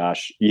my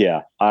gosh.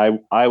 Yeah.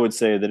 I would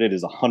say that it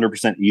is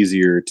 100%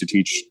 easier to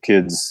teach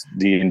kids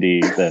D&D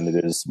than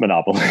it is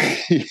Monopoly.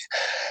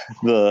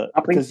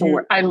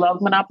 I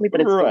love Monopoly, but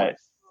it's right.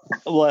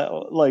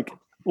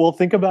 Well,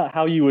 think about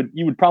how you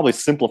would probably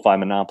simplify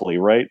Monopoly,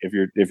 right? If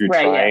you're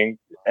trying.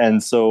 Yeah.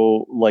 And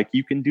so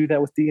you can do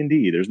that with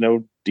D&D. There's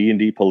no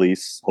D&D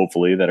police,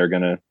 hopefully, that are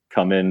going to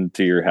come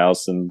into your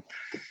house and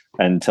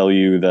tell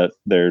you that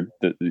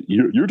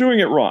you're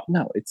doing it wrong.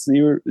 No,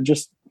 you're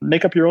just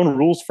make up your own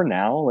rules for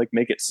now.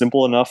 Make it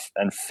simple enough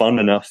and fun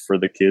enough for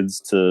the kids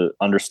to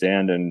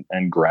understand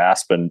and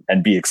grasp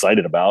and be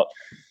excited about.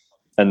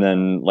 And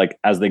then like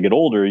as they get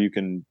older, you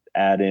can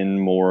add in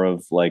more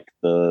of like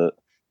the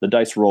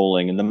dice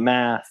rolling and the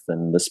math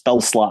and the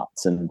spell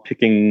slots and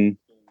picking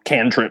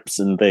cantrips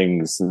and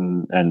things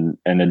and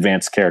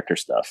advanced character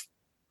stuff.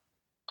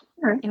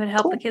 It would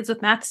help the kids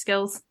with math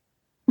skills.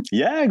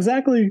 Yeah,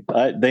 exactly.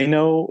 They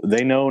know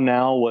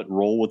now what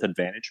roll with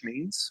advantage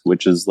means,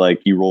 which is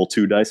like you roll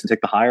 2 dice and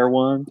take the higher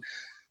one.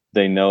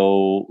 They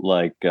know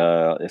like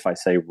if I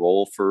say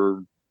roll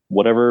for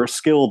whatever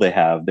skill they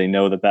have, they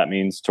know that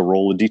means to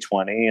roll a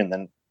d20 and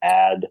then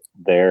add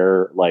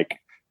their like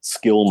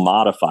skill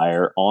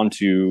modifier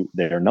onto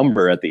their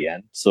number at the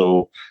end.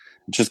 So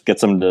it just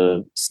gets them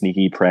to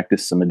sneaky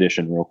practice some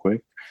addition real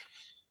quick.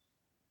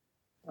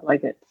 I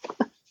like it.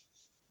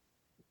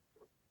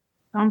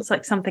 Sounds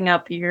like something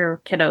up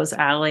your kiddo's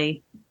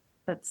alley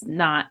that's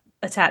not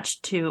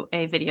attached to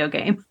a video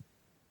game.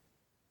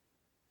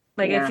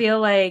 Like, I feel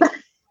like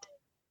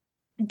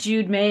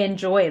Jude may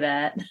enjoy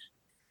that.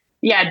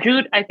 Yeah,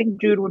 Jude, I think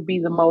Jude would be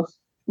the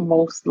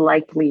most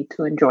likely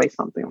to enjoy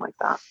something like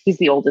that. He's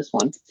the oldest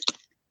one.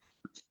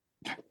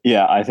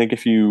 Yeah, I think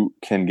if you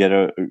can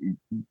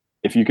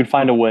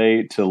find a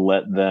way to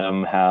let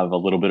them have a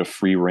little bit of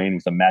free reign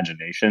with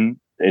imagination,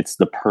 it's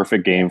the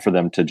perfect game for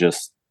them to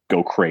just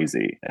go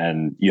crazy.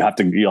 And you'll have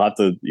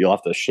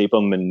to shape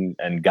them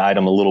and guide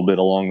them a little bit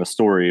along the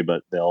story,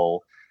 but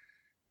they'll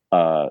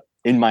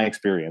in my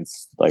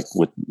experience, like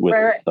with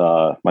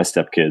my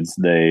stepkids,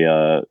 they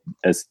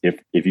as if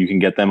you can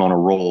get them on a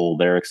roll,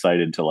 they're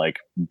excited to like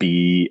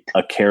be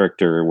a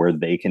character where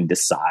they can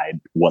decide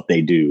what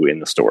they do in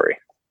the story.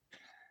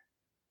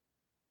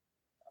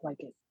 I like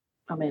it.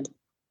 I'm in.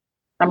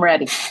 I'm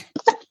ready.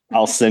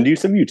 I'll send you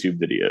some YouTube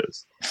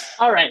videos.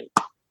 All right.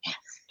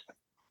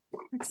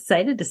 I'm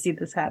excited to see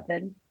this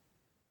happen.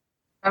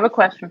 I have a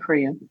question for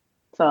you.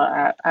 So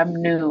I'm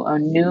a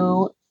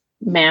new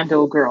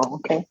Mando girl.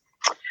 Okay.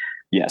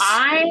 Yes.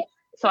 I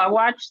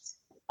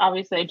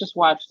just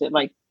watched it.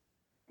 Like,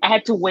 I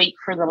had to wait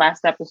for the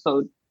last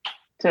episode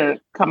to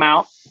come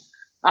out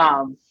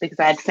because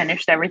I had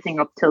finished everything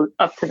up to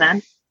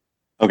then.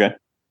 Okay.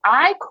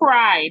 I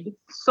cried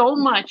so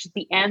much at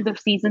the end of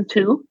season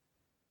 2.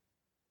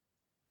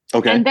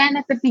 Okay. And then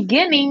at the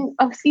beginning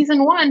of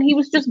season 1, he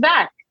was just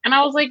back. And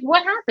I was like,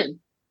 what happened?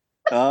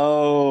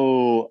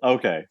 Oh,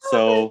 okay.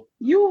 So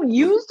you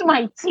used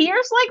my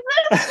tears like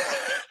this?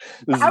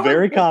 This is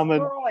very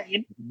common.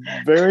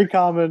 Very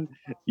common.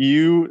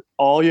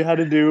 All you had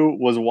to do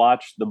was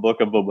watch the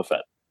Book of Boba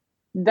Fett.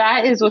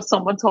 That is what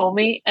someone told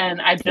me,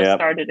 and I just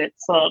started it.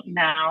 So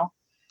now,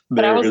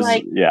 but I was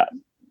like,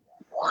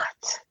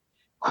 what?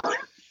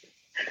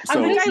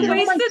 So I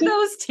wasted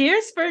those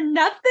tears for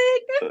nothing.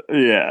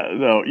 Yeah,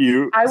 no,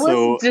 I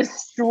was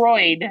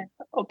destroyed.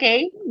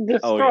 Okay,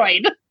 destroyed. Oh,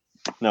 yeah.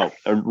 No,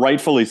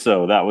 rightfully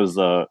so. That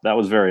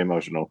was very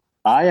emotional.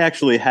 I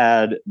actually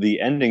had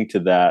the ending to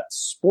that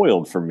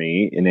spoiled for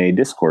me in a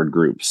Discord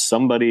group.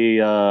 Somebody,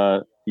 you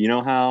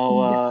know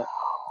how,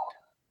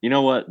 you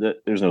know what?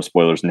 There's no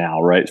spoilers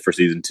now, right? For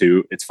season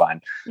 2, it's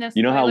fine. No spoilers.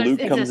 You know how Luke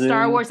comes in? It's a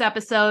Star Wars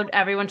episode.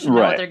 Everyone should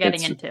know what they're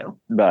getting into.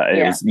 But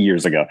it was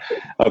years ago.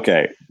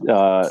 Okay,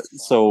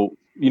 so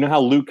you know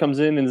how Luke comes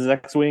in his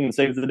X-wing and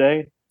saves the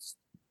day?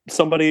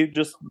 Somebody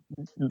just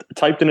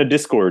typed in a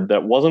Discord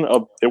that wasn't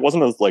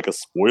like a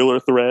spoiler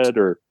thread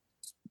or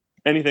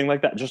anything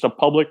like that. Just a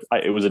public.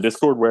 It was a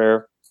Discord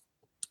where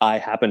I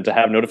happened to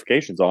have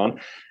notifications on,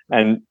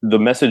 and the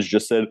message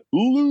just said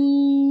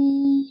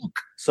Luke.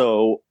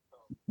 So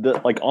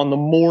on the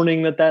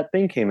morning that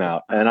thing came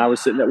out, and I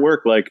was sitting at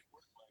work like,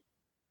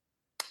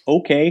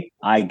 okay,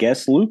 I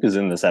guess Luke is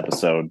in this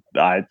episode.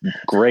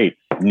 Great.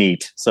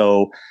 Neat.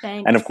 So,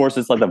 Thanks. And of course,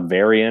 it's like the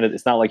very end.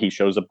 It's not like he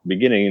shows up at the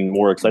beginning and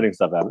more exciting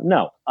stuff happens.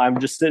 No, I'm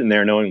just sitting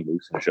there knowing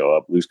Luke's going to show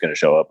up. Luke's going to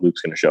show up.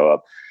 Luke's going to show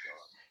up.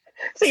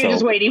 So you're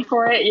just waiting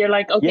for it. You're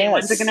like, okay,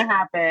 when's it going to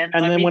happen?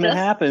 And then when it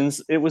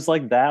happens, it was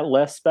like that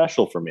less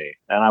special for me.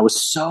 And I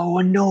was so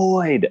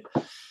annoyed.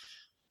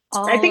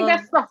 I think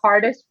that's the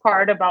hardest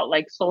part about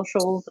like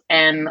socials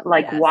and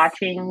like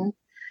watching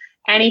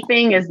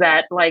anything is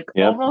that like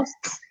almost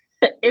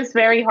it's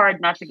very hard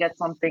not to get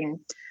something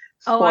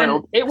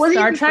spoiled. It was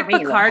Star Trek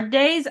Picard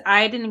days.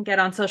 I didn't get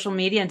on social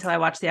media until I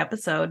watched the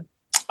episode.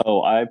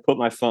 Oh, I put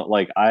my phone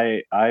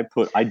I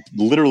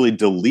literally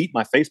delete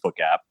my Facebook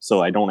app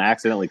so I don't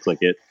accidentally click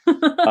it,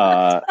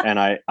 and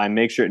I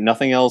make sure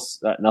nothing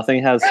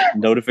has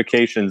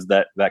notifications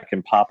that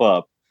can pop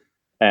up,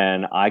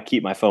 and I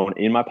keep my phone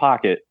in my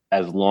pocket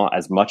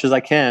as much as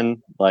I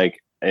can, like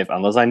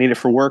unless I need it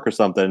for work or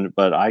something,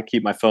 but I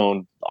keep my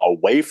phone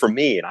away from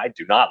me and I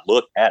do not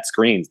look at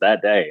screens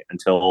that day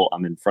until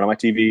I'm in front of my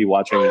TV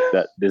watching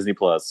that Disney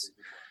Plus.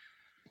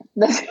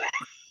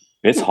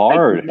 It's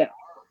hard.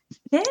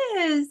 It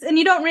is. And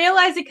you don't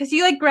realize it because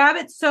you like grab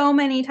it so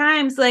many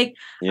times. Like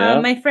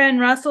my friend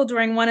Russell,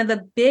 during one of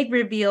the big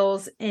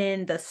reveals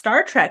in the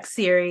Star Trek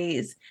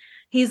series,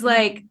 he's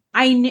like,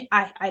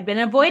 I've been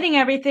avoiding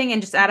everything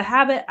and just out of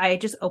habit, I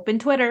just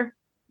opened Twitter.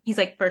 He's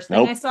like, first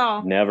thing I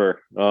saw.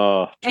 Never.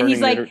 And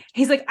he's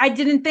like, I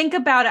didn't think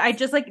about it. I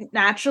just like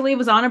naturally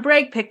was on a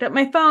break, picked up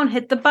my phone,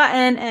 hit the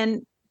button,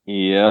 and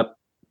yep.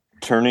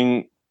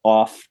 Turning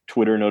off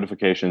Twitter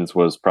notifications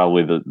was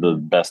probably the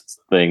best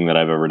thing that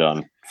I've ever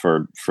done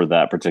for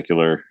that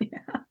particular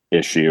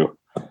issue.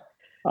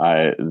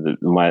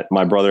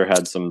 My brother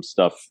had some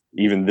stuff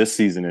even this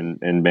season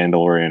in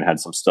Mandalorian, had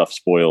some stuff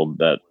spoiled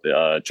that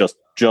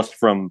just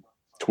from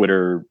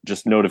Twitter,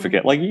 just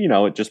notificate, like, you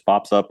know, it just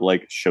pops up,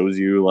 like, shows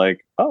you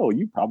like, oh,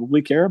 you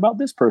probably care about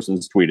this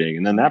person's tweeting,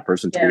 and then that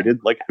person tweeted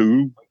like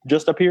who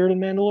just appeared in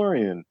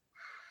Mandalorian.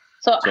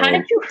 So how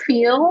did you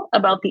feel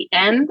about the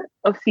end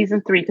of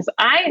season 3? Because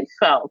I'm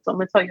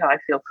going to tell you how I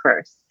feel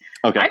first.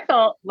 Okay. I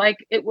felt like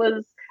it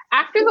was,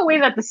 after the way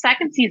that the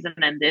second season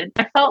ended,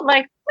 I felt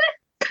like,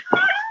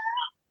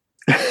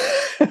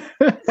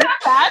 it's not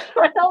bad,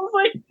 but I was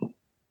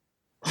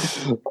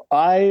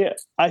like,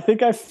 I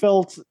think I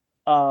felt,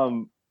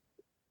 so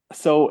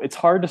it's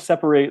hard to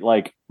separate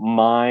like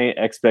my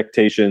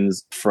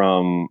expectations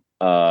from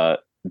the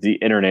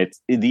internet's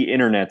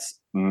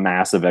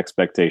massive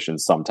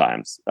expectations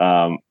sometimes.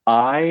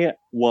 I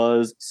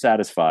was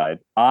satisfied.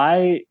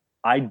 I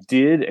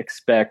did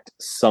expect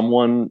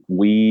someone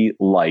we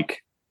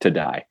like to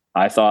die.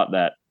 I thought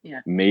that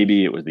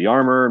maybe it was the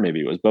armor, maybe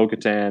it was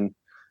Bo-Katan.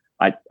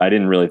 I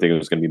didn't really think it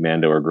was going to be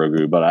Mando or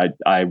Grogu, but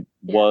I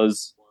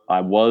was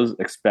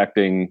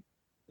expecting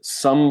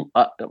some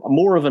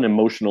more of an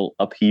emotional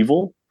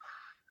upheaval.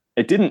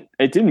 It didn't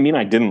mean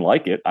I didn't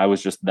like it. I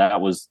was just I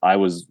was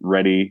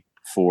ready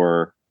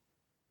for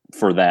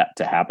that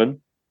to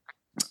happen.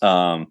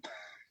 And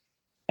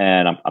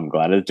I'm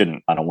glad it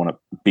didn't. I don't want to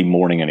be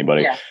mourning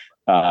anybody.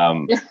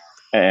 And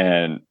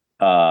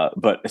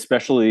but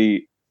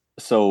especially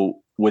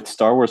so with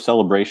Star Wars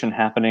Celebration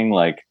happening,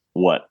 like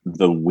what,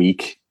 the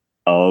week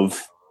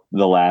of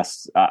the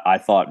last, I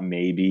thought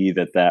maybe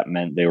that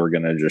meant they were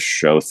going to just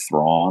show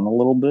Thrawn a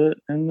little bit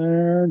in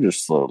there,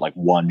 just like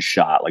one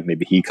shot, like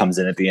maybe he comes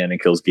in at the end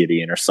and kills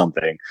Gideon or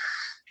something.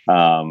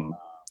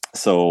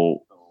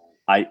 So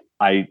I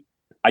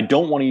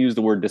don't want to use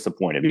the word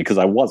disappointed, because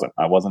I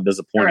wasn't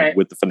disappointed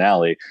with the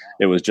finale.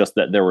 It was just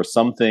that there were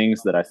some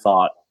things that I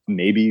thought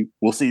maybe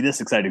we'll see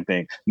this exciting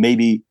thing.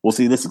 Maybe we'll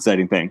see this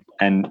exciting thing.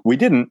 And we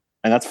didn't.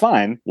 And that's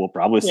fine. We'll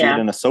probably see it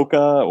in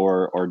Ahsoka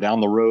or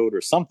down the road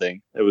or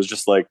something. It was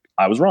just like,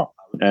 I was wrong.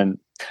 And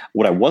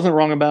what I wasn't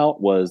wrong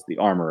about was the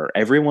armor.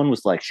 Everyone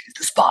was like, she's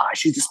the spy.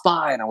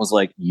 And I was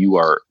like, you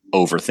are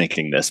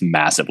overthinking this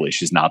massively.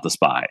 She's not the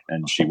spy.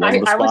 And she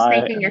wasn't the spy. I was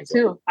thinking it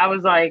too. I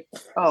was like,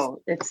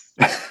 oh,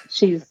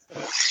 she's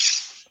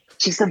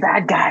the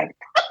bad guy.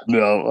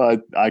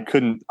 No, I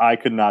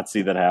could not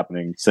see that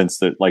happening, since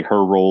that, like,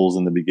 her roles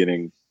in the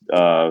beginning,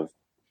 I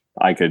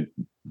could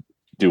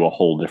do a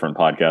whole different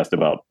podcast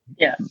about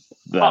that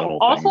whole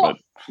thing. Also,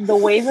 the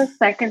way the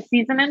second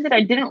season ended,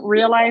 I didn't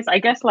realize, I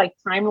guess, like,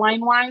 timeline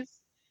wise,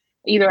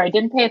 either I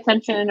didn't pay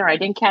attention or I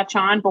didn't catch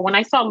on, but when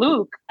I saw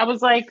Luke, I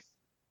was like,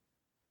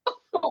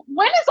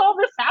 when is all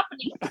this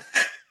happening?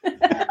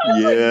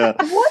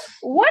 Like,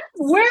 what,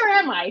 where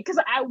am I? Because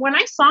when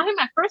I saw him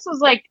at first, I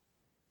was like,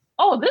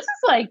 oh, this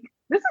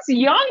is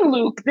young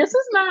Luke. This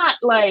is not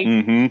like,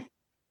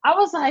 I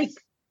was like,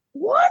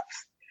 what?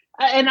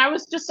 And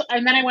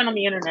then I went on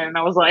the internet and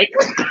I was like,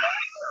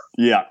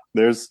 yeah,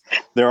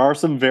 there are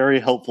some very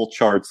helpful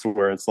charts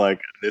where it's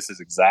like, this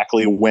is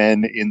exactly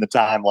when in the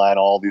timeline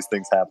all these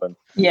things happen.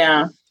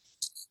 Yeah.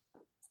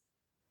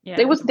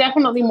 It was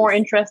definitely more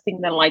interesting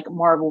than like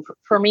Marvel.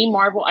 For me,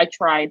 Marvel, I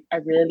tried. I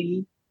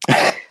really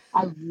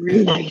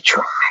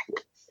tried.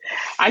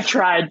 I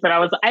tried, but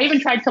I even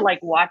tried to like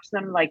watch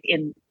them like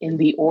in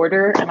the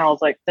order, and I was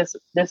like, this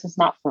is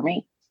not for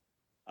me.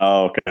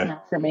 Oh, okay. It's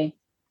not for me.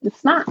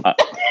 It's not.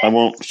 I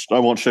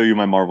won't show you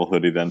my Marvel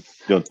hoodie then.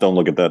 Don't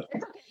look at that.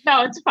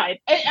 No, it's fine.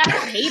 I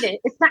don't hate it.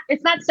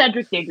 It's not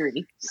Cedric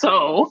Diggory,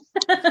 so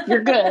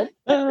you're good.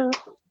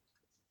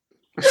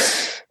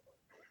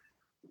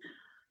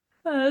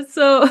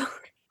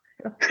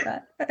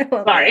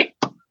 Sorry.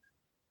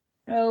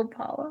 Oh,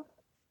 Paula.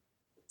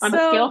 On a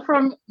scale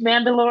from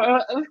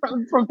Mandalorian,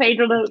 from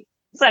Pedro to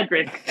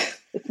Cedric,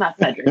 it's not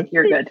Cedric.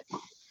 You're good.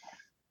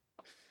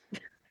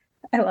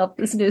 I love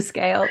this new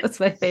scale. It's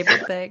my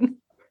favorite thing.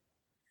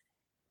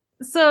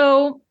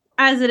 So,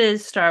 as it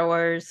is Star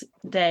Wars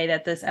Day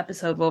that this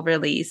episode will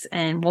release,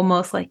 and we'll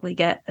most likely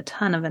get a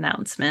ton of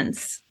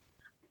announcements,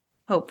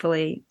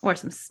 hopefully, or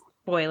some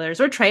spoilers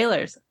or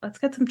trailers. Let's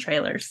get some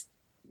trailers.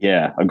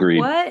 Yeah, agreed.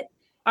 What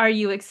are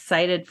you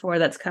excited for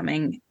that's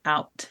coming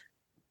out?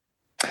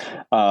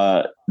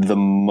 The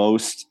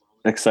most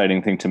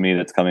exciting thing to me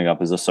that's coming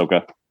up is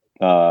Ahsoka.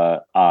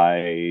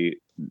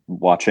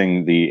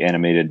 Watching the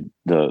animated,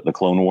 the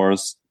Clone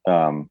Wars,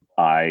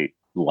 I,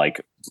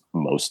 like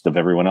most of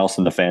everyone else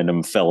in the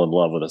fandom, fell in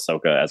love with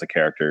Ahsoka as a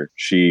character.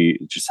 She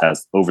just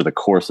has, over the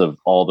course of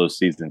all those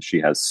seasons,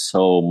 she has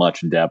so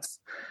much depth.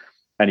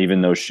 And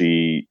even though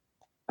she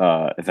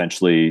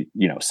eventually,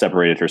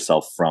 separated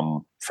herself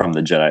from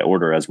the Jedi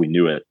Order as we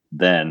knew it,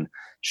 then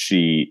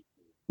she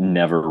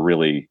never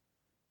really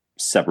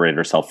separate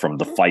herself from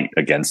the fight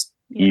against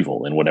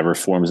evil in whatever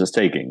forms it's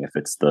taking. If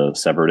it's the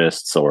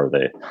Separatists or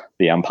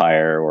the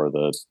Empire or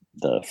the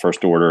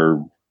First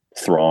Order,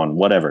 Thrawn,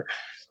 whatever,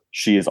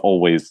 she's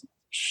always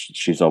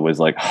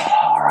like,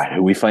 all right, who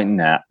are we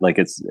fighting at? Like,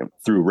 it's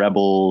through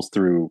Rebels,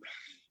 through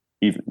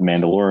even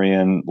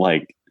Mandalorian,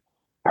 like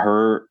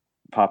her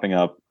popping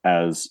up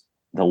as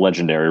the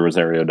legendary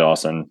Rosario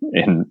Dawson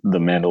in the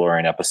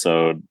Mandalorian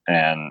episode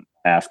and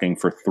asking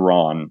for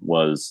Thrawn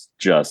was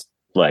just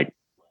like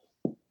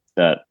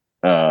that.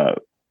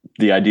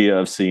 The idea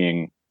of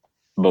seeing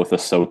both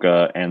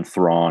Ahsoka and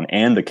Thrawn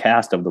and the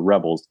cast of the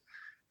Rebels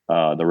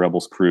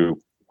crew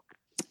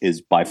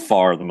is by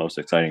far the most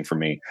exciting for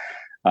me.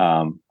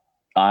 I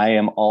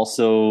am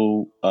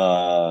also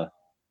I'll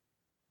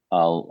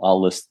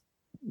list.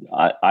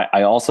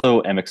 I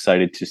also am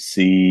excited to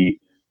see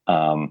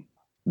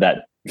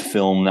that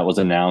film that was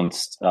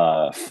announced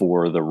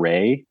for the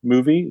Rey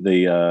movie,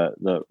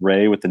 the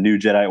Rey with the New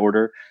Jedi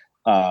Order.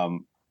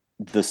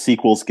 The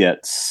sequels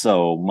get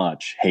so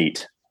much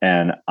hate,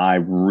 and I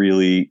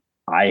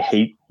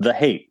hate the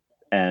hate,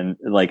 and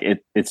like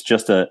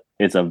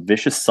it's a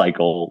vicious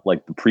cycle.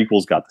 Like the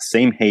prequels got the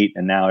same hate,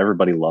 and now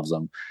everybody loves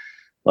them.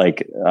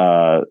 Like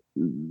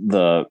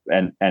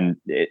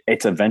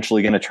it's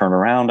eventually going to turn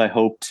around, I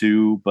hope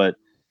too, but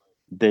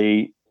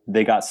they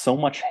got so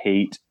much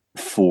hate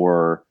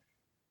for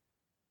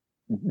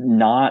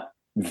not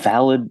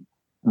valid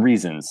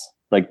reasons.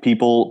 Like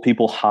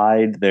people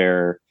hide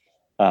their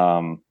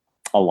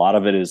a lot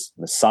of it is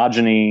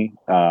misogyny,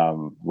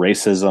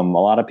 racism. A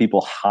lot of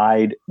people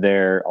hide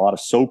a lot of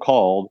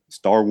so-called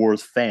Star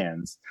Wars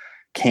fans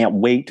can't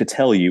wait to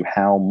tell you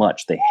how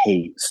much they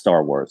hate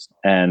Star Wars.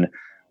 And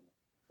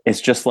it's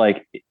just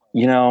like,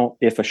 you know,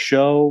 if a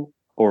show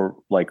or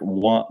like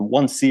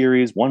one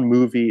series, one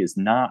movie is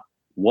not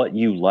what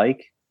you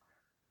like,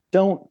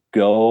 don't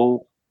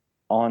go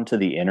onto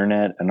the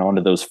internet and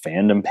onto those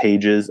fandom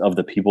pages of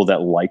the people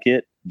that like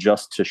it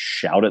just to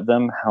shout at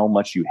them how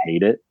much you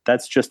hate it.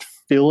 That's just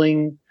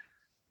filling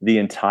the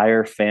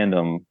entire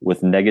fandom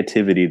with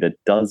negativity that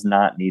does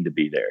not need to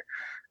be there.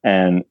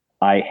 And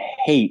I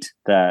hate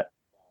that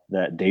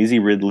Daisy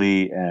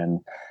Ridley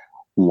and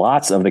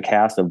lots of the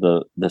cast of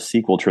the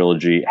sequel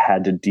trilogy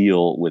had to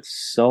deal with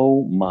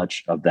so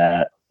much of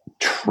that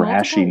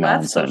trashy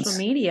nonsense. Social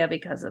media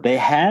because of they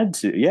had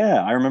to.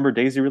 Yeah, I remember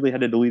Daisy Ridley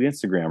had to delete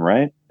Instagram,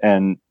 right?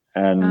 And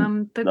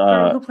the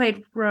girl who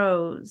played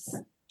Rose.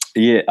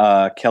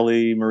 Yeah,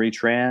 Kelly Marie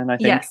Tran, I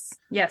think.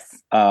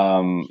 Yes.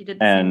 She did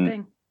the same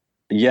thing.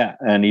 Yeah,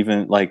 and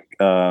even like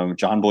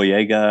John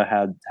Boyega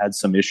had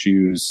some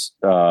issues,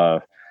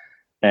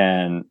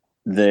 and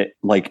it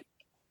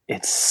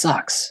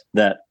sucks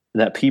that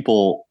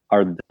people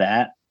are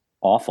that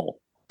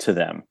awful to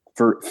them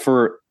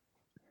for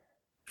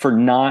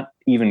not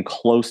even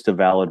close to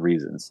valid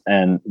reasons.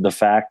 And the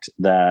fact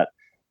that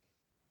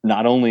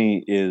not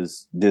only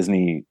is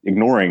Disney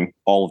ignoring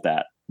all of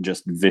that,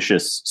 just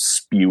vicious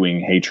spewing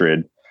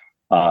hatred,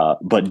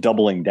 but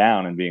doubling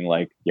down and being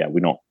like, yeah,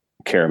 we don't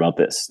care about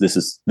this. This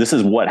is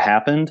what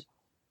happened,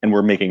 and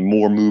we're making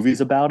more movies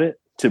about it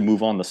to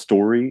move on the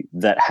story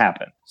that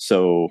happened.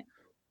 So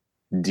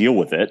deal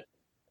with it.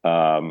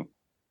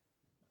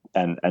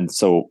 And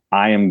so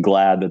I am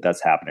glad that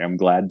that's happening. I'm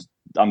glad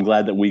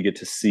that we get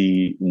to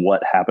see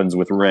what happens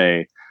with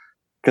Rey,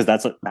 because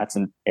that's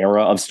an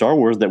era of Star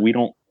Wars that we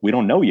don't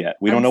know yet.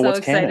 We don't know what's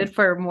canon. I'm so excited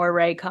for more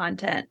Rey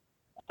content.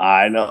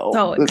 I know.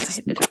 So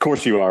excited. Of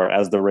course you are,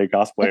 as the Rey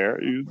cosplayer.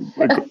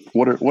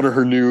 What are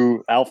her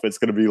new outfits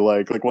going to be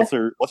like? Like what's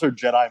her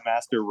Jedi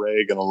Master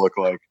Rey going to look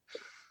like?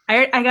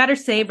 I got her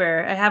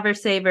saber. I have her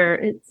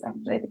saber. I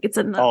think it's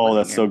in the. Oh,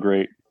 that's so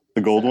great.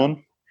 The gold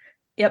one.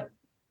 Yep.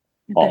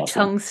 Awesome. The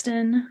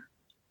tungsten.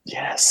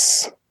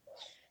 Yes.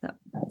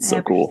 That's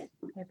so cool.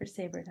 I have her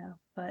saber now,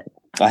 but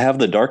I have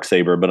the dark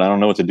saber, but I don't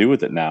know what to do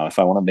with it now. If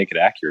I want to make it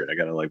accurate, I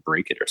got to like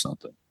break it or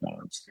something.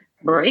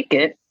 Break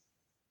it?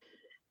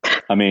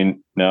 I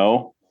mean,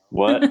 no.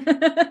 What?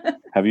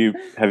 Have you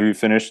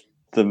finished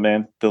the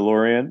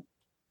Mandalorian?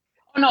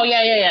 Oh no,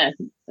 yeah.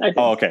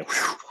 Oh, okay.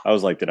 I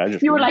was like, did I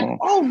just? You were like,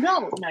 oh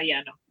no,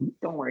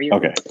 don't worry.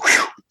 Okay.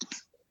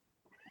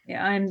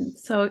 Yeah, I'm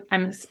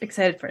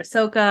excited for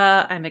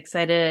Ahsoka. I'm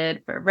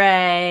excited for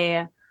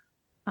Rey.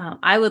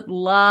 I would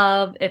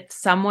love if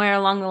somewhere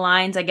along the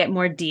lines I get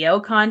more Dio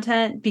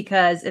content,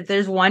 because if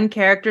there's one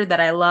character that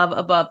I love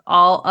above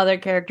all other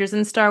characters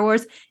in Star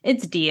Wars,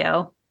 it's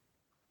Dio.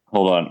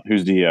 Hold on,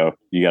 who's Dio?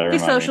 You gotta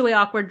remind me. The socially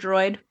awkward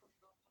droid.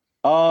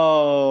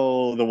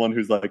 Oh, the one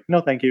who's like,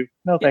 no, thank you,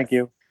 no, thank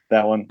you.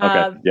 That one.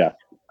 Okay, yeah.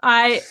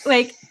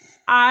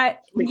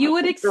 You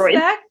would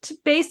expect,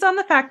 based on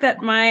the fact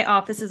that my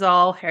office is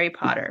all Harry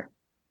Potter,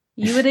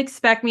 you would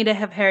expect me to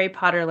have Harry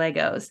Potter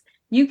Legos.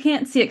 You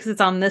can't see it because it's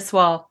on this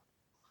wall.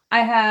 I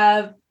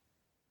have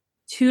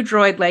 2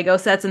 droid Lego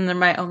sets, and they're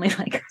my only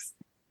Legos.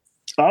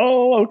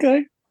 Oh,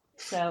 okay.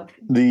 So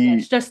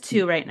it's just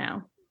 2 right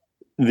now.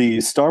 The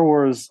Star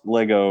Wars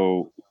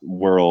Lego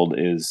world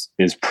is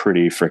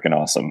pretty freaking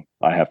awesome,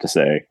 I have to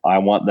say. I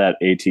want that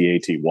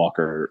AT-AT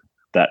Walker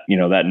that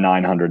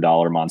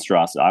 $900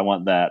 monstrosity. I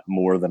want that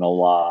more than a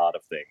lot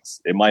of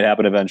things. It might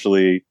happen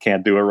eventually.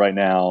 Can't do it right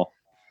now.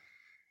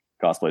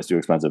 Cosplay is too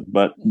expensive,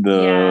 but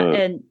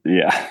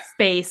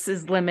space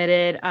is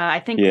limited. I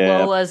think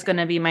Lola is going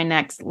to be my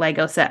next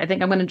Lego set. I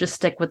think I'm going to just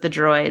stick with the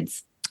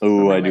droids.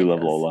 Oh, I do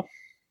love Lola.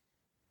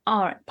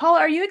 All right, Paula,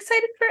 are you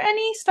excited for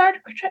any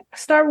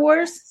Star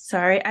Wars?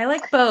 Sorry, I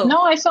like both.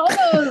 No, I saw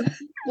those.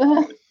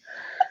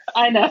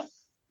 I know.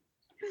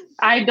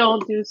 I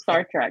don't do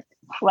Star Trek.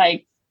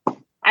 Like,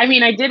 I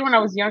mean, I did when I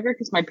was younger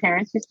because my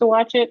parents used to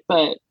watch it,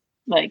 but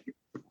like,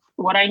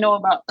 what I know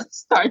about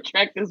Star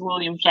Trek is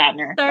William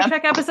Shatner. Star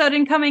Trek episode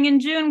incoming in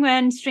June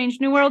when Strange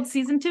New World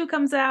season 2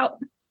 comes out.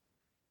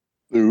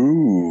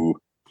 Ooh.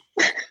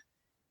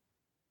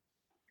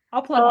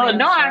 I'll plug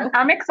no,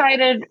 I'm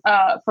excited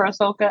for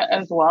Ahsoka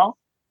as well.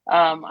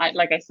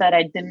 Like I said,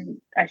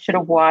 I should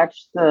have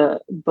watched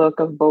the book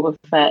of Boba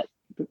Fett.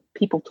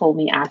 People told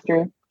me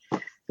after.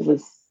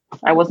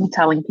 I wasn't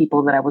telling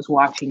people that I was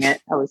watching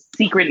it. I was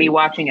secretly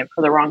watching it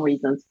for the wrong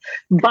reasons.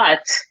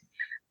 But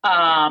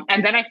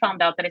and then I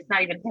found out that it's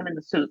not even him in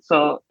the suit,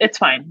 so it's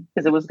fine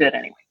because it was good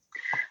anyway.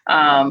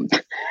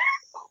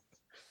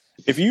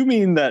 If you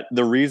mean that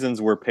the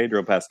reasons were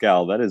Pedro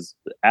Pascal, that is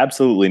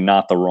absolutely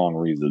not the wrong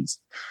reasons.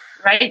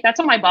 Right? That's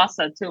what my boss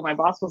said too. My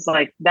boss was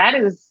like, that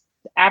is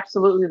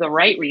absolutely the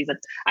right reason.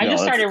 I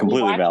just started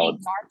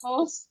rewatching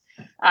Narcos.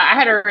 I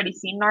had already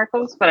seen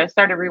Narcos, but I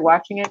started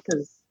rewatching it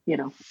because,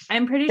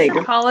 I'm pretty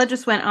sure Paula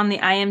just went on the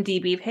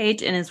IMDb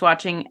page and is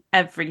watching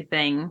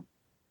everything.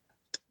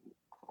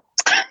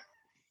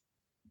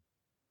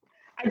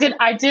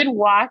 I did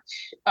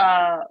watch,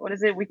 what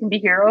is it? We Can Be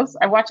Heroes.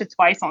 I watched it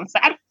twice on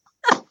Saturday.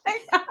 Oh my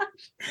gosh.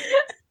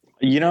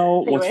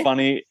 What's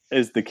funny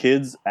is the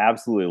kids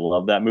absolutely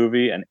love that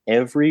movie, and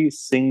every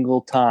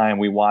single time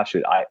we watch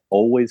it, I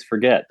always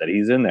forget that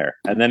he's in there,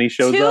 and then he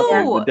shows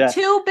up.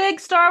 Two big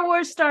Star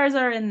Wars stars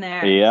are in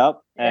there.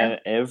 Yep, and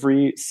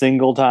every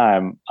single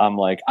time I'm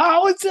like,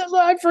 "Oh,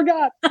 I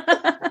forgot."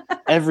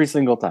 Every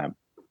single time.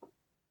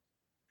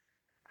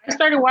 I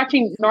started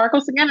watching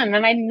Narcos again, and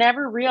then I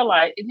never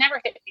realized it never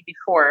hit me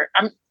before.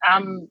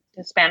 I'm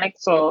Hispanic,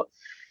 so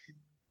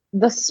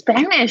the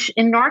Spanish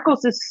in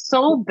Narcos is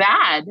so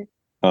bad.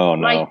 Oh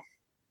no! Like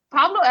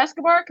Pablo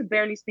Escobar could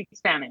barely speak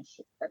Spanish,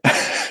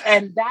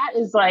 and that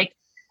is like.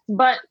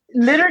 But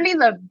literally,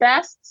 the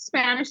best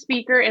Spanish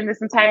speaker in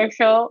this entire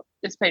show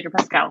is Pedro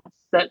Pascal.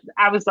 That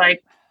I was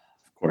like,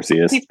 of course he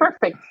is. He's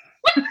perfect.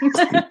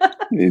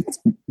 He's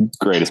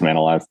greatest man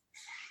alive.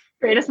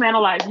 Greatest man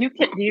alive. You.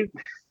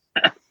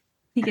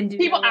 He can do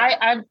people.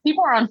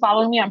 People are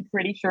unfollowing me. I'm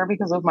pretty sure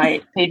because of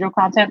my Pedro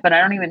content, but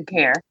I don't even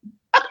care.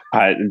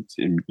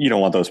 You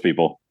don't want those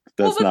people.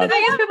 That's but the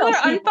thing is, people are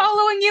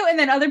unfollowing you, and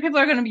then other people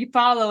are going to be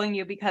following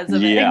you because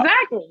of it.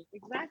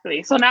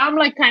 Exactly. So now I'm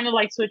like kind of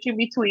like switching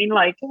between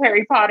like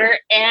Harry Potter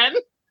and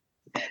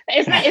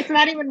it's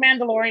not even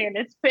Mandalorian.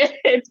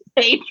 It's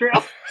Pedro.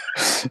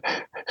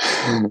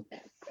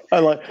 I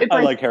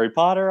like Harry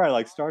Potter. I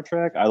like Star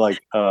Trek. I like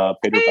Pedro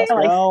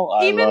Pascal.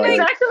 Exactly.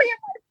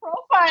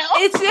 Profile.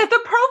 It's the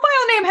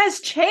profile name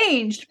has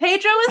changed.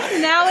 Pedro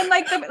is now in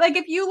like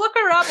if you look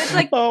her up, it's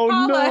like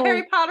Paula,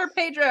 Harry Potter,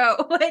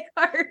 Pedro, like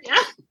art.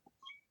 Yeah.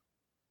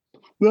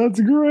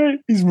 That's great.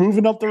 He's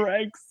moving up the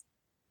ranks.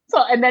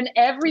 So, and then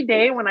every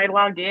day when I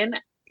log in,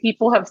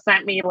 people have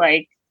sent me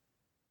like,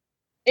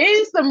 it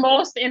is the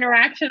most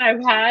interaction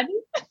I've had.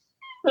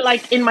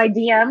 Like in my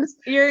DMs,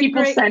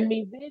 people send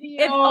me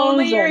videos. If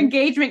only your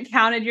engagement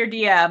counted your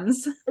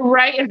DMs.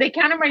 Right. If they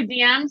counted my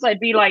DMs, I'd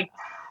be like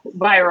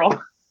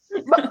viral.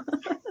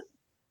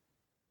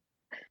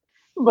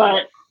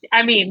 But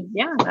I mean,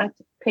 yeah, that's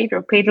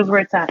Pedro. Pedro's where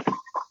it's at.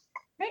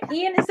 Right,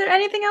 Ian, is there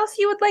anything else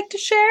you would like to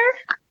share?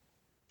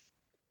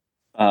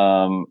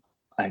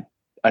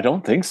 I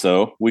don't think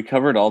so. We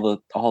covered all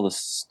the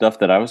stuff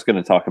that I was going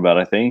to talk about,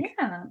 I think.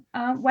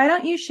 Yeah. Why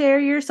don't you share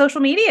your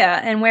social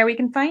media and where we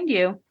can find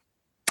you?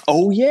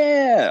 Oh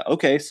yeah.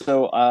 Okay.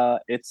 So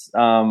it's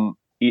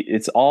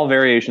all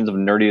variations of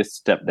Nerdiest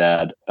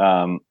Stepdad.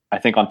 I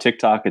think on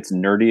TikTok it's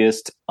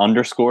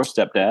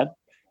Nerdiest_Stepdad.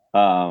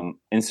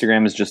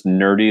 Instagram is just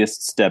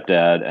Nerdiest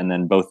Stepdad, and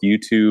then both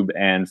YouTube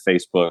and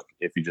Facebook,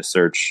 if you just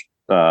search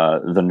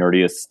the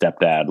Nerdiest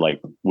Stepdad,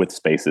 like with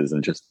spaces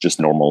and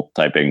just normal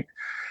typing,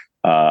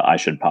 I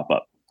should pop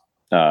up.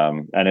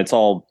 And it's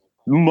all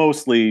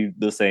mostly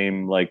the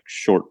same, like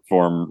short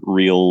form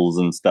reels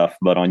and stuff.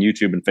 But on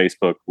YouTube and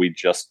Facebook,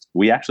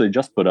 we actually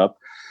just put up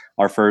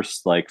our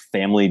first like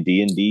family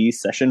D&D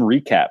session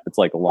recap. It's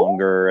like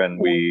longer,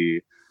 and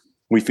we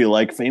feel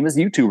like famous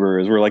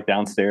YouTubers. We're like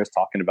downstairs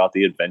talking about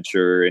the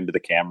adventure into the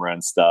camera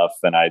and stuff.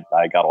 And I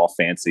got all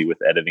fancy with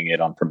editing it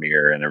on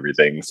Premiere and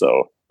everything.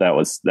 So that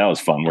was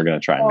fun. We're going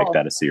to try and make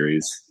that a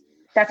series.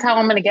 That's how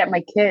I'm going to get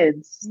my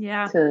kids.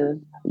 Yeah.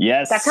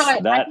 Yes. That's how I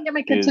can get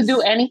my kids to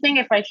do anything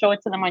if I show it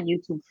to them on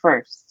YouTube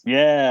first.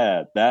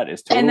 Yeah, that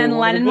is totally. And then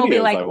Lennon will be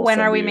like, when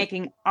are we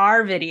making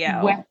our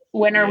video?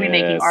 When are we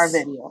making our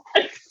video?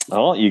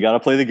 Well, you got to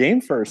play the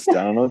game first.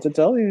 I don't know what to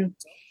tell you.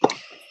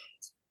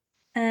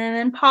 And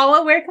then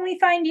Paula, where can we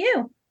find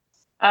you?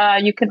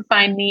 You can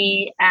find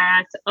me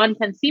at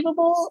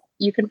Unconceivable.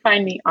 You can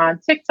find me on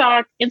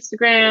TikTok,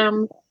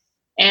 Instagram,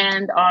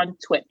 and on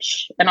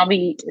Twitch. And I'm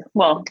going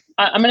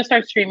to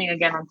start streaming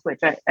again on Twitch.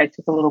 I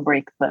took a little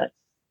break, but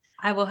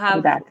I will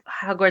have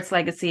Hogwarts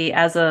Legacy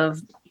as of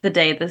the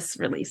day this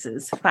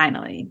releases.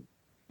 Finally.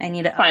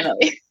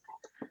 Finally.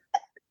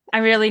 I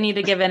really need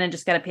to give in and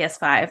just get a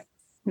PS5.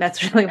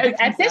 That's really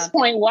what at this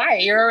point. Why?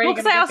 You're already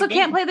because I also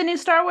can't play the new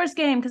Star Wars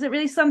game because it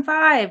released on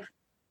 5.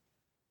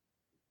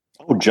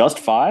 Oh, just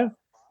 5?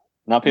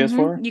 Not PS4?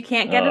 Mm-hmm. You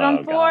can't get it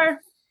on 4. God.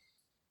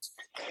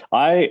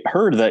 I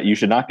heard that you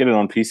should not get it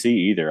on PC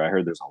either. I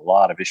heard there's a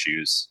lot of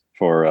issues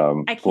for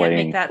I can't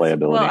make that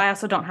playability. Well, I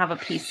also don't have a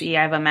PC.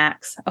 I have a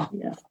Mac. So.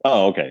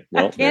 Oh, okay.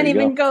 Well, I can't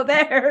even go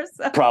there.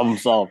 So. Problem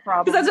solved.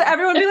 Because that's what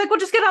everyone would be like, well,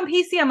 just get on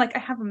PC. I'm like, I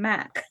have a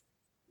Mac.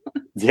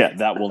 Yeah,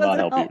 that will not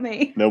help you.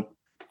 Me. Nope.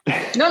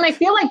 No, and I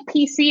feel like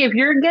PC, if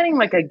you're getting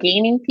like a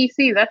gaming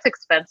PC, that's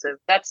expensive.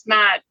 That's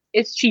not,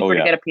 it's cheaper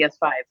to get a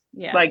PS5.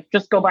 Yeah. Like,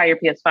 just go buy your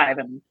PS5.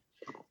 And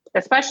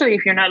especially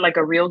if you're not like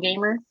a real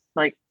gamer.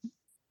 Like,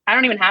 I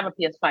don't even have a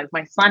PS5.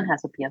 My son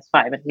has a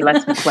PS5 and he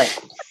lets me play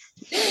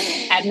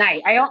at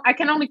night. I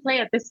can only play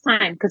at this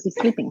time because he's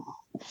sleeping.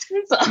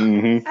 So,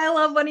 I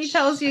love when he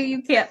tells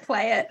you can't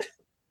play it.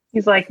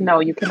 He's like, no,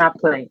 you cannot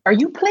play. Are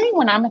you playing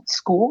when I'm at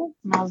school?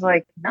 And I was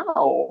like,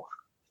 no.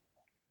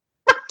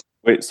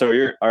 Wait, so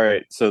you're all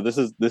right. So this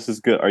is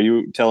good. Are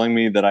you telling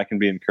me that I can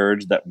be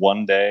encouraged that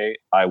one day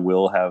I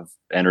will have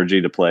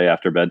energy to play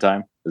after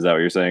bedtime? Is that what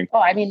you're saying?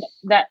 Oh, you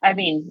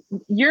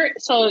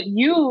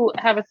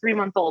have a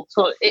 3-month-old.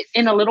 So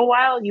in a little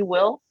while you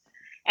will,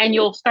 and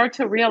you'll start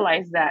to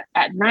realize that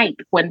at night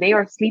when they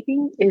are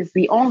sleeping is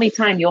the only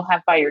time you'll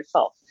have by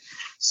yourself.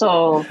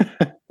 So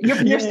your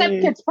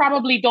stepkids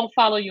probably don't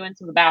follow you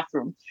into the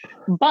bathroom,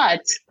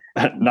 but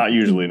not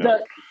usually.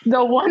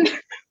 No.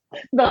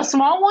 The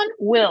small one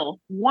will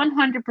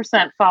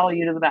 100% follow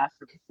you to the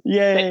bathroom.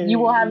 Yay! You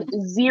will have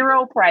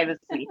zero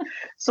privacy.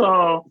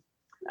 So,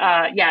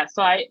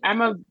 So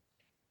I'm a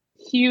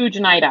huge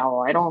night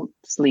owl. I don't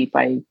sleep.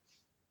 Now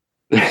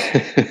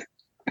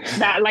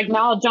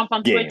I'll jump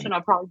on Twitch and I'll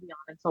probably be on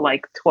until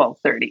like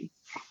 12:30.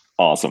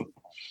 Awesome.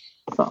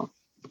 So.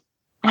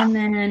 And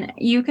then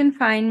you can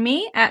find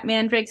me at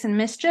Mandrakes and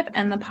Mischief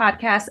and the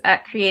podcast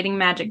at Creating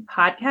Magic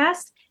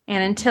Podcast.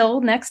 And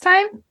until next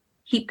time,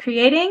 keep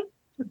creating.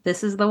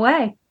 This is the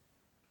way.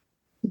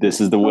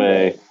 This is the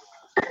way.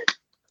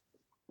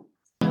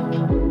 Now,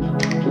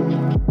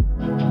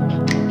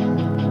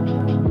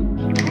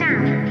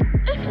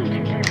 if you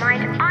two don't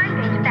mind, I'm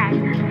going to bed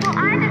before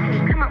either of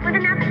you come up with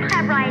another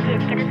clever idea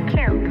to get us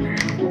killed.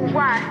 Or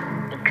worse,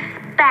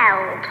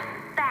 expelled.